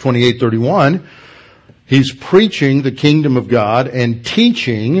 In Acts 28:31, he's preaching the kingdom of God and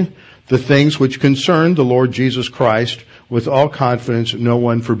teaching the things which concern the Lord Jesus Christ with all confidence, no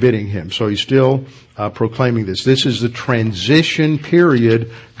one forbidding him. So he's still proclaiming this. This is the transition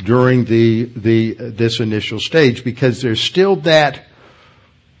period during this initial stage, because there's still that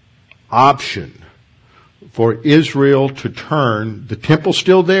option for Israel to turn. The temple's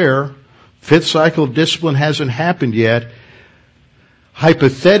still there. Fifth cycle of discipline hasn't happened yet.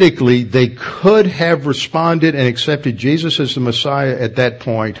 Hypothetically, they could have responded and accepted Jesus as the Messiah at that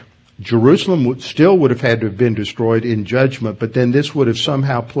point. Jerusalem would have had to have been destroyed in judgment, but then this would have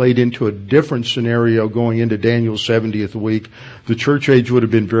somehow played into a different scenario going into Daniel's 70th week. The church age would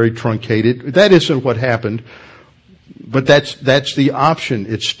have been very truncated. That isn't what happened, but that's the option.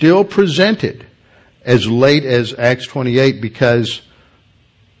 It's still presented as late as Acts 28 because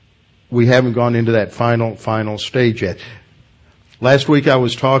we haven't gone into that final stage yet. Last week I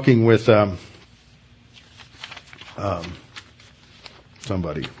was talking with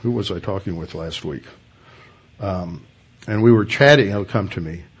somebody. Who was I talking with last week? And we were chatting. It'll come to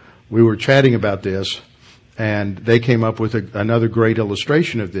me. We were chatting about this, and they came up with another great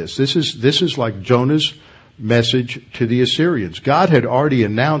illustration of this. This is like Jonah's message to the Assyrians. God had already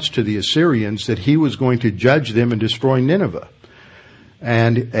announced to the Assyrians that he was going to judge them and destroy Nineveh.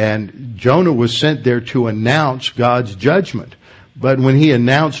 And Jonah was sent there to announce God's judgment. But when he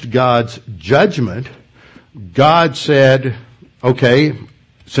announced God's judgment, God said, okay,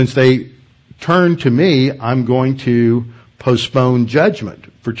 since they turned to me, I'm going to postpone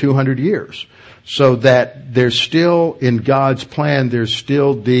judgment for 200 years. So that there's still, in God's plan, there's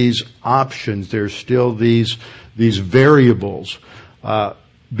still these options, there's still these variables,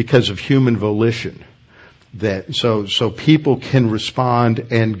 because of human volition. So people can respond,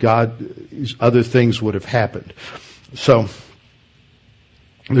 and other things would have happened. So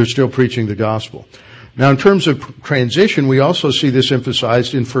they're still preaching the gospel. Now, in terms of transition, we also see this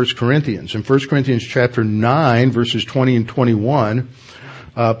emphasized in 1 Corinthians. In 1 Corinthians chapter 9, verses 20 and 21,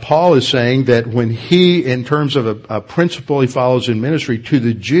 Paul is saying that when he, in terms of a principle he follows in ministry, to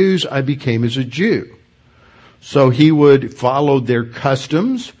the Jews I became as a Jew. So he would follow their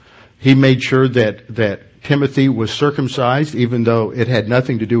customs. He made sure that Timothy was circumcised, even though it had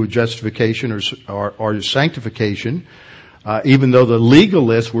nothing to do with justification or sanctification. Even though the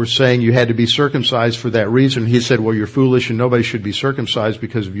legalists were saying you had to be circumcised for that reason, he said, well, you're foolish and nobody should be circumcised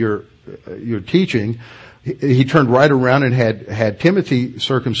because of your teaching. He turned right around and had Timothy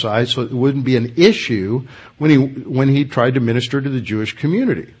circumcised, so it wouldn't be an issue when he tried to minister to the Jewish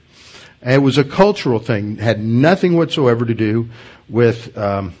community. And it was a cultural thing, had nothing whatsoever to do with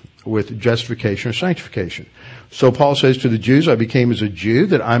justification or sanctification. So Paul says to the Jews, I became as a Jew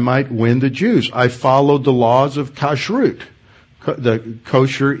that I might win the Jews. I followed the laws of kashrut, the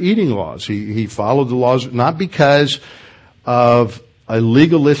kosher eating laws. He followed the laws not because of a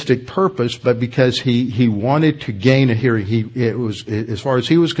legalistic purpose, but because he wanted to gain a hearing. It was, as far as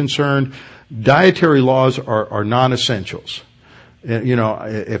he was concerned, dietary laws are non-essentials. You know,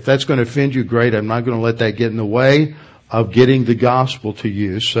 if that's going to offend you, great. I'm not going to let that get in the way of getting the gospel to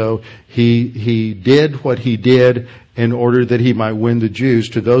you. So he did what he did in order that he might win the Jews.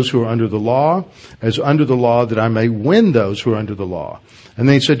 To those who are under the law, as under the law, that I may win those who are under the law. And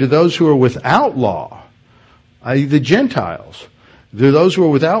then he said, to those who are without law, i.e. the Gentiles, to those who are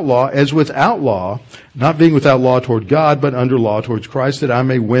without law, as without law, not being without law toward God, but under law towards Christ, that I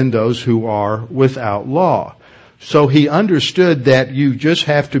may win those who are without law. So he understood that you just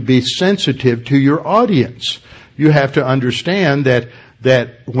have to be sensitive to your audience. You have to understand that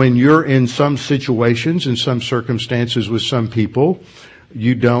when you're in some situations, in some circumstances with some people,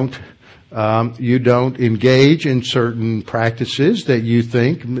 you don't engage in certain practices that you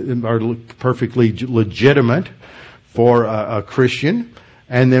think are perfectly legitimate for a Christian.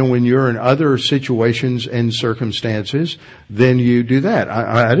 And then when you're in other situations and circumstances, then you do that.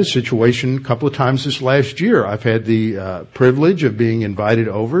 I had a situation a couple of times this last year. I've had the privilege of being invited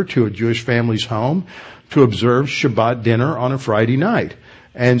over to a Jewish family's home to observe Shabbat dinner on a Friday night.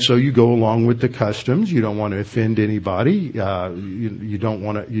 And so you go along with the customs. You don't want to offend anybody. You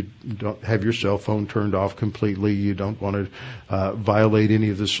don't have your cell phone turned off completely. You don't want to violate any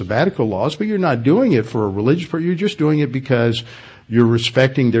of the sabbatical laws, but you're not doing it for a religious purpose. You're just doing it because you're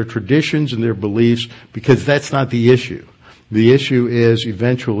respecting their traditions and their beliefs, because that's not the issue. The issue is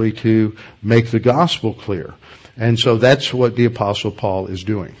eventually to make the gospel clear. And so that's what the Apostle Paul is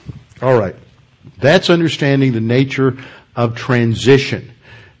doing. All right. That's understanding the nature of transition.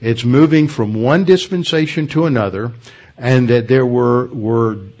 It's moving from one dispensation to another, and that there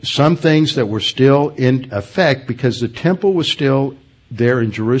were some things that were still in effect because the temple was still there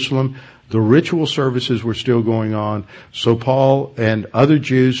in Jerusalem. The ritual services were still going on. So Paul and other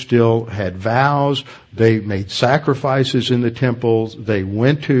Jews still had vows. They made sacrifices in the temples. They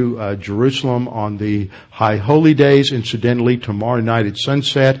went to Jerusalem on the High Holy Days. Incidentally, tomorrow night at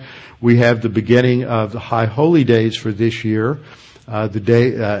sunset, we have the beginning of the High Holy Days for this year. The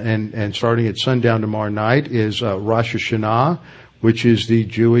day, and starting at sundown tomorrow night is Rosh Hashanah, which is the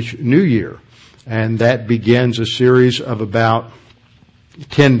Jewish New Year. And that begins a series of about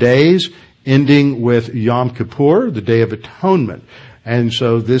 10 days, ending with Yom Kippur, the Day of Atonement. And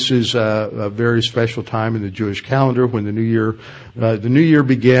so this is a very special time in the Jewish calendar when the New Year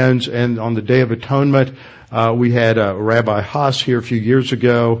begins. And on the Day of Atonement, we had Rabbi Haas here a few years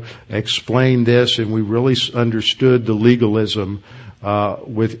ago explain this, and we really understood the legalism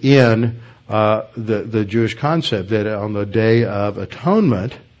within the Jewish concept that on the Day of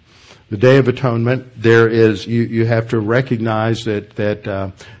Atonement, there is you have to recognize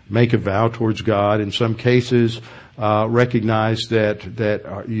that make a vow towards God. In some cases, recognize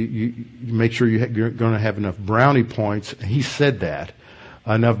that you make sure you're going to have enough brownie points. He said that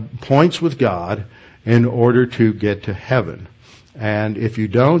enough points with God in order to get to heaven. And if you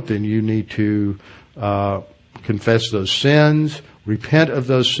don't, then you need to confess those sins, repent of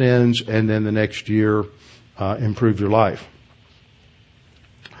those sins, and then the next year improve your life.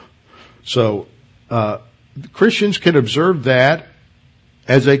 So Christians can observe that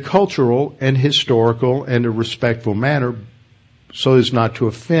as a cultural and historical and a respectful manner so as not to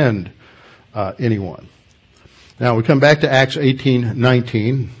offend anyone. Now we come back to Acts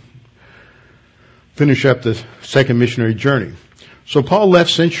 18:19. Finish up the second missionary journey. So Paul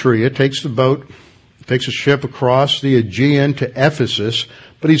left Cenchrea, takes a ship across the Aegean to Ephesus,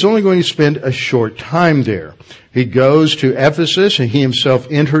 but he's only going to spend a short time there. He goes to Ephesus and he himself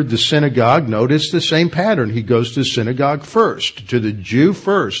entered the synagogue. Notice the same pattern. He goes to the synagogue first, to the Jew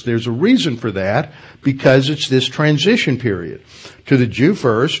first. There's a reason for that, because it's this transition period. To the Jew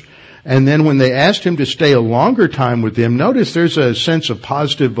first. And then when they asked him to stay a longer time with them, notice there's a sense of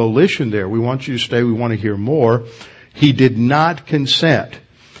positive volition there. We want you to stay. We want to hear more. He did not consent.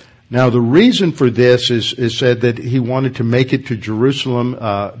 Now the reason for this is said that he wanted to make it to Jerusalem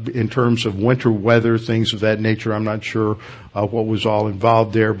in terms of winter weather, things of that nature. I'm not sure what was all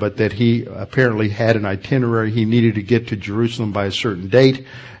involved there, but that he apparently had an itinerary. He needed to get to Jerusalem by a certain date,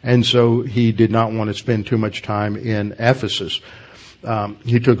 and so he did not want to spend too much time in Ephesus.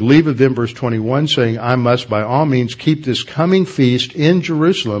 He took leave of them, verse 21, saying, I must by all means keep this coming feast in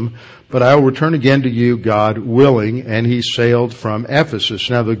Jerusalem, but I will return again to you, God willing. And he sailed from Ephesus.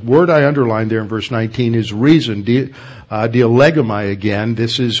 Now the word I underlined there in verse 19 is reason, dialegomai again.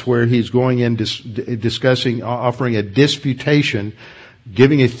 This is where he's going in discussing, offering a disputation,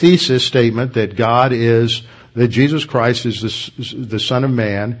 giving a thesis statement that that Jesus Christ is the Son of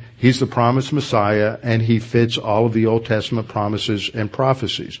Man. He's the promised Messiah, and he fits all of the Old Testament promises and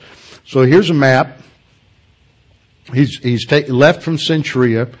prophecies. So here's a map. He's left from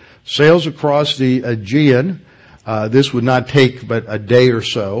Cenchrea, sails across the Aegean. This would not take but a day or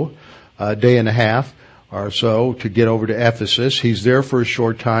so, a day and a half or so to get over to Ephesus. He's there for a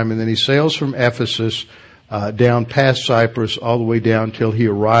short time, and then he sails from Ephesus down past Cyprus all the way down till he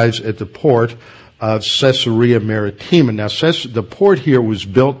arrives at the port of Caesarea Maritima. Now, the port here was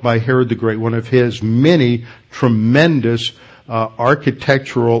built by Herod the Great, one of his many tremendous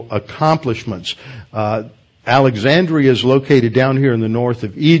architectural accomplishments. Alexandria is located down here in the north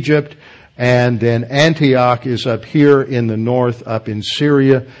of Egypt, and then Antioch is up here in the north, up in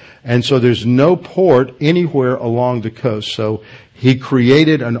Syria. And so there's no port anywhere along the coast. So he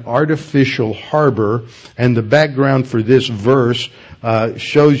created an artificial harbor, and the background for this verse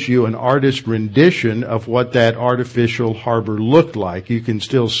shows you an artist rendition of what that artificial harbor looked like. You can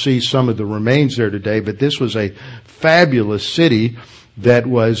still see some of the remains there today, but this was a fabulous city that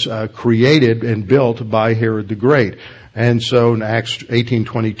was created and built by Herod the Great. And so in Acts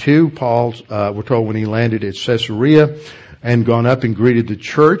 18:22, Paul, we're told when he landed at Caesarea, and gone up and greeted the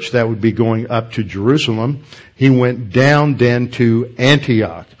church. That would be going up to Jerusalem. He went down then to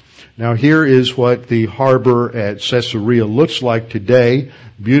Antioch. Now here is what the harbor at Caesarea looks like today.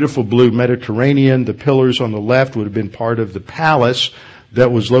 Beautiful blue Mediterranean. The pillars on the left would have been part of the palace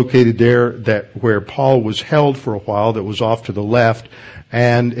that was located there, that where Paul was held for a while, that was off to the left.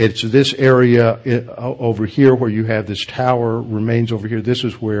 And it's this area over here where you have this tower remains over here. This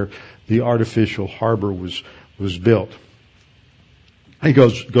is where the artificial harbor was built. He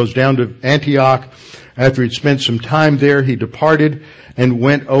goes down to Antioch. After he'd spent some time there, he departed and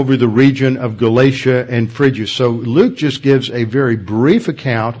went over the region of Galatia and Phrygia. So Luke just gives a very brief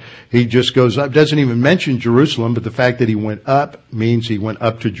account. He just goes up, doesn't even mention Jerusalem, but the fact that he went up means he went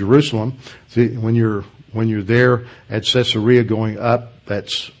up to Jerusalem. See, when you're there at Caesarea going up,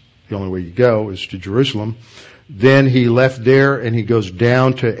 that's the only way you go is to Jerusalem. Then he left there and he goes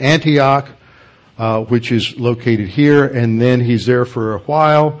down to Antioch, which is located here, and then he's there for a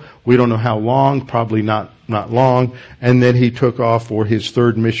while. We don't know how long, probably not long. And then he took off for his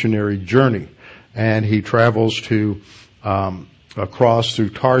third missionary journey. And he travels to, across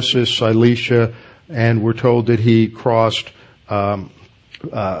through Tarsus, Cilicia, and we're told that he crossed, Galatia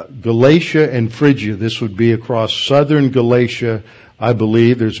and Phrygia. This would be across southern Galatia, I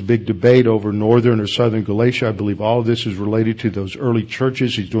believe. There's a big debate over northern or southern Galatia. I believe all of this is related to those early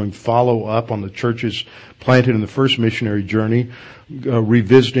churches. He's doing follow-up on the churches planted in the first missionary journey,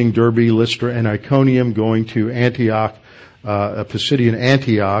 revisiting Derbe, Lystra, and Iconium, going to Antioch, Pisidian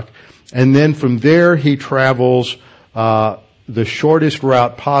Antioch. And then from there he travels the shortest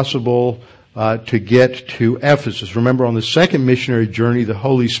route possible to get to Ephesus. Remember, on the second missionary journey, the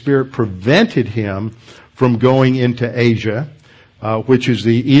Holy Spirit prevented him from going into Asia, which is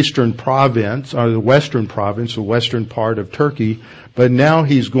the eastern province, or the western province, the western part of Turkey. But now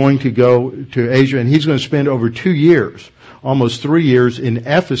he's going to go to Asia, and he's going to spend over 2 years, almost 3 years in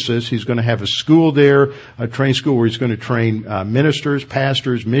Ephesus. He's going to have a school there, a training school where he's going to train ministers,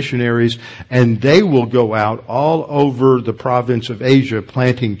 pastors, missionaries, and they will go out all over the province of Asia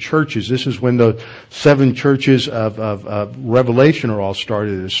planting churches. This is when the 7 churches of Revelation are all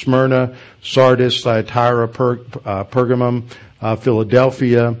started. Smyrna, Sardis, Thyatira, Pergamum,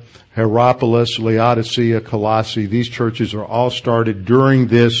 Philadelphia, Hierapolis, Laodicea, Colossae. These churches are all started during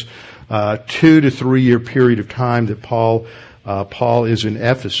this 2 to 3 year period of time that Paul is in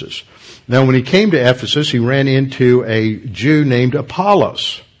Ephesus. Now, when he came to Ephesus, he ran into a Jew named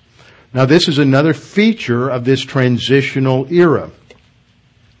Apollos. Now, this is another feature of this transitional era.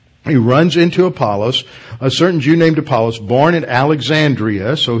 He runs into Apollos, a certain Jew named Apollos, born in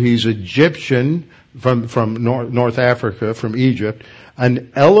Alexandria, so he's Egyptian from North Africa, from Egypt,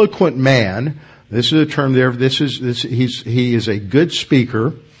 an eloquent man. This is a term there. He is a good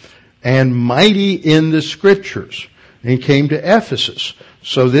speaker and mighty in the scriptures. And he came to Ephesus.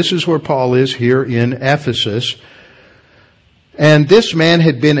 So this is where Paul is here in Ephesus. And this man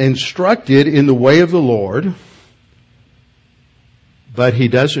had been instructed in the way of the Lord, but he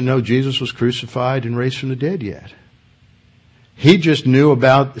doesn't know Jesus was crucified and raised from the dead yet. He just knew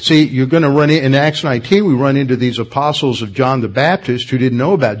about, you're going to run in Acts 19, we run into these apostles of John the Baptist who didn't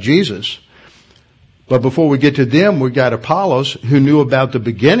know about Jesus. But before we get to them, we've got Apollos who knew about the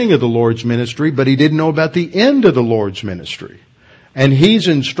beginning of the Lord's ministry, but he didn't know about the end of the Lord's ministry. And he's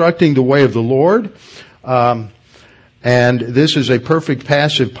instructing the way of the Lord. And this is a perfect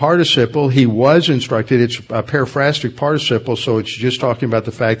passive participle. He was instructed. It's a periphrastic participle, so it's just talking about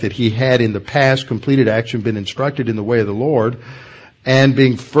the fact that he had in the past completed action been instructed in the way of the Lord. And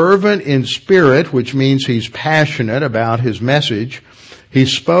being fervent in spirit, which means he's passionate about his message, he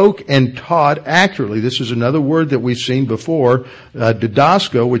spoke and taught accurately. This is another word that we've seen before,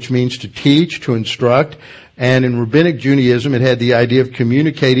 didasko, which means to teach, to instruct. And in Rabbinic Judaism, it had the idea of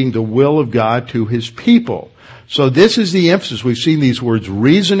communicating the will of God to his people. So this is the emphasis. We've seen these words: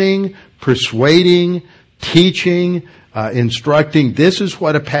 reasoning, persuading, teaching, instructing. This is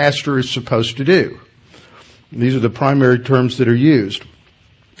what a pastor is supposed to do. These are the primary terms that are used.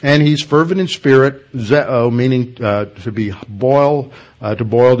 And he's fervent in spirit, zeo, meaning to boil,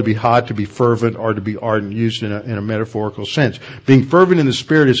 to be hot, to be fervent, or to be ardent, used in a metaphorical sense. Being fervent in the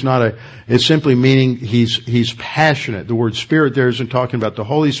spirit is simply meaning he's passionate. The word spirit there isn't talking about the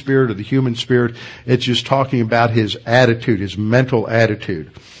Holy Spirit or the human spirit. It's just talking about his attitude, his mental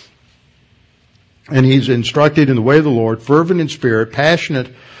attitude. And he's instructed in the way of the Lord, fervent in spirit,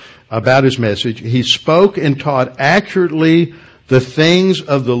 passionate about his message. He spoke and taught accurately the things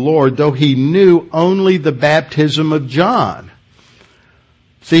of the Lord, though he knew only the baptism of John.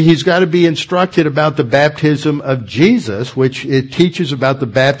 See, he's got to be instructed about the baptism of Jesus, which it teaches about the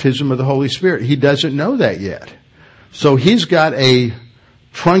baptism of the Holy Spirit. He doesn't know that yet. So he's got a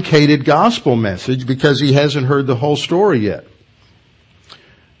truncated gospel message because he hasn't heard the whole story yet.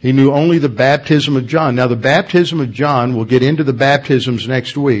 He knew only the baptism of John. Now the baptism of John, we'll get into the baptisms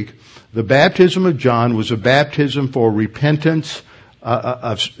next week. The baptism of John was a baptism for repentance,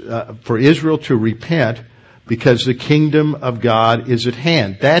 for Israel to repent because the kingdom of God is at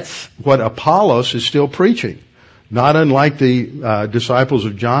hand. That's what Apollos is still preaching. Not unlike the disciples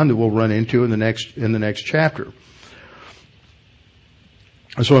of John that we'll run into in the next chapter.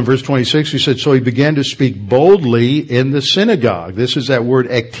 So in verse 26 he said, so he began to speak boldly in the synagogue. This is that word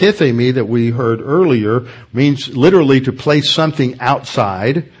ektithemi that we heard earlier, means literally to place something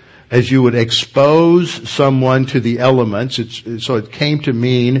outside, as you would expose someone to the elements. So it came to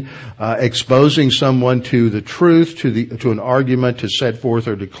mean exposing someone to the truth, to an argument, to set forth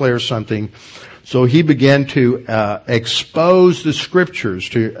or declare something. So he began to expose the scriptures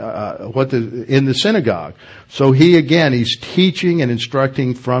to in the synagogue. So he's teaching and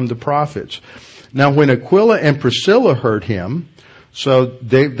instructing from the prophets. Now, when Aquila and Priscilla heard him, so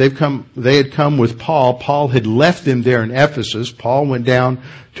they had come with Paul. Paul had left them there in Ephesus. Paul went down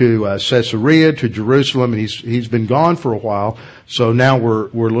to Caesarea, to Jerusalem, and he's been gone for a while. So now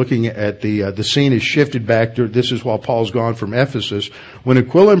we're looking at the scene is shifted back to, this is while Paul's gone from Ephesus. When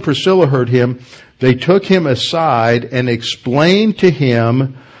Aquila and Priscilla heard him, they took him aside and explained to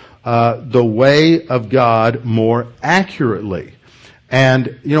him the way of God more accurately.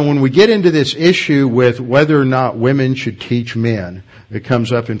 And, when we get into this issue with whether or not women should teach men, it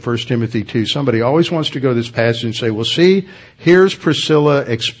comes up in 1 Timothy 2. Somebody always wants to go to this passage and say, well, see, here's Priscilla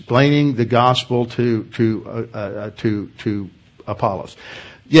explaining the gospel to Apollos.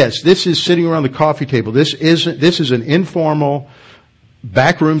 Yes, this is sitting around the coffee table. This is an informal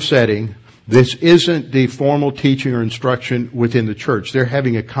backroom setting. This isn't the formal teaching or instruction within the church. They're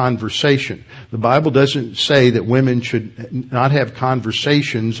having a conversation. The Bible doesn't say that women should not have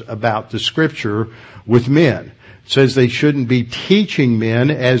conversations about the scripture with men. It says they shouldn't be teaching men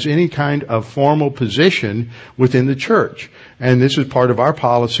as any kind of formal position within the church. And this is part of our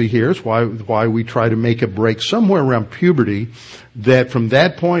policy here. It's why we try to make a break somewhere around puberty, that from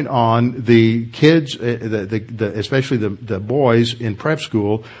that point on, the kids, especially the boys in prep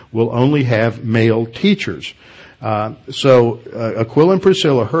school, will only have male teachers. So Aquila and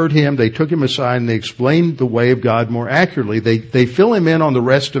Priscilla heard him. They took him aside and they explained the way of God more accurately. They fill him in on the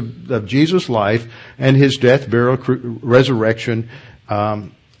rest of Jesus' life and his death, burial, resurrection,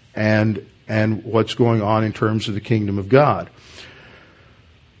 and what's going on in terms of the kingdom of God.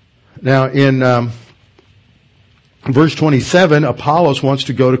 Now in verse 27, Apollos wants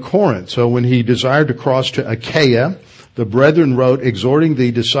to go to Corinth. So when he desired to cross to Achaia, the brethren wrote exhorting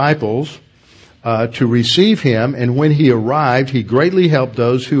the disciples to receive him, and when he arrived, he greatly helped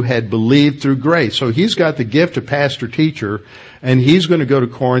those who had believed through grace. So he's got the gift of pastor-teacher, and he's going to go to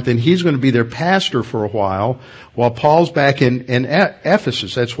Corinth, and he's going to be their pastor for a while Paul's back in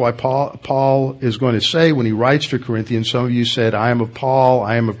Ephesus. That's why Paul is going to say when he writes to Corinthians, some of you said, I am of Paul,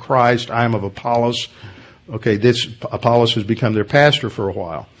 I am of Christ, I am of Apollos. Okay, this Apollos has become their pastor for a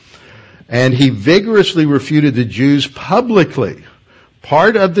while. And he vigorously refuted the Jews publicly.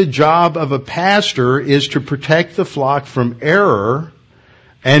 Part of the job of a pastor is to protect the flock from error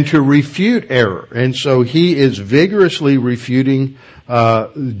and to refute error. And so he is vigorously refuting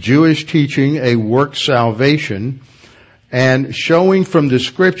Jewish teaching, a work salvation, and showing from the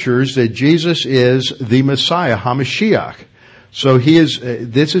scriptures that Jesus is the Messiah, HaMashiach. So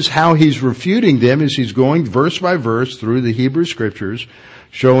this is how he's refuting them, is he's going verse by verse through the Hebrew scriptures,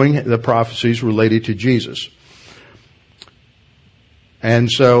 showing the prophecies related to Jesus.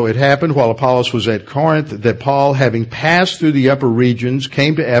 And so it happened while Apollos was at Corinth that Paul, having passed through the upper regions,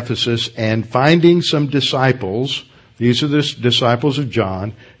 came to Ephesus, and finding some disciples, these are the disciples of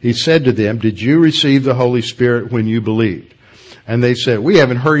John, he said to them, did you receive the Holy Spirit when you believed? And they said, we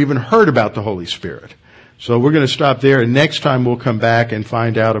haven't even heard about the Holy Spirit. So we're going to stop there, and next time we'll come back and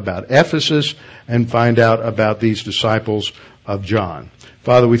find out about Ephesus and find out about these disciples of John.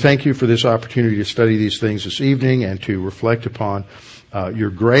 Father, we thank you for this opportunity to study these things this evening and to reflect upon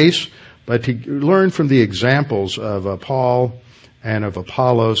your grace, but to learn from the examples of Paul and of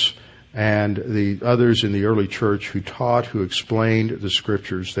Apollos and the others in the early church who taught, who explained the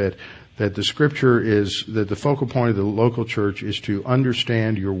scriptures, that the scripture is, that the focal point of the local church is to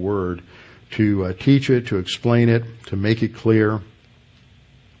understand your word, to teach it, to explain it, to make it clear,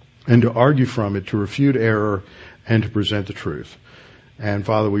 and to argue from it, to refute error, and to present the truth. And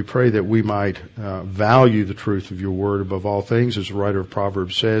Father, we pray that we might value the truth of your word above all things, as the writer of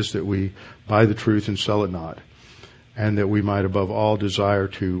Proverbs says, that we buy the truth and sell it not, and that we might above all desire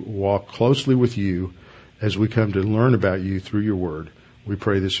to walk closely with you as we come to learn about you through your word. We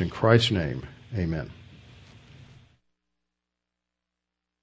pray this in Christ's name. Amen.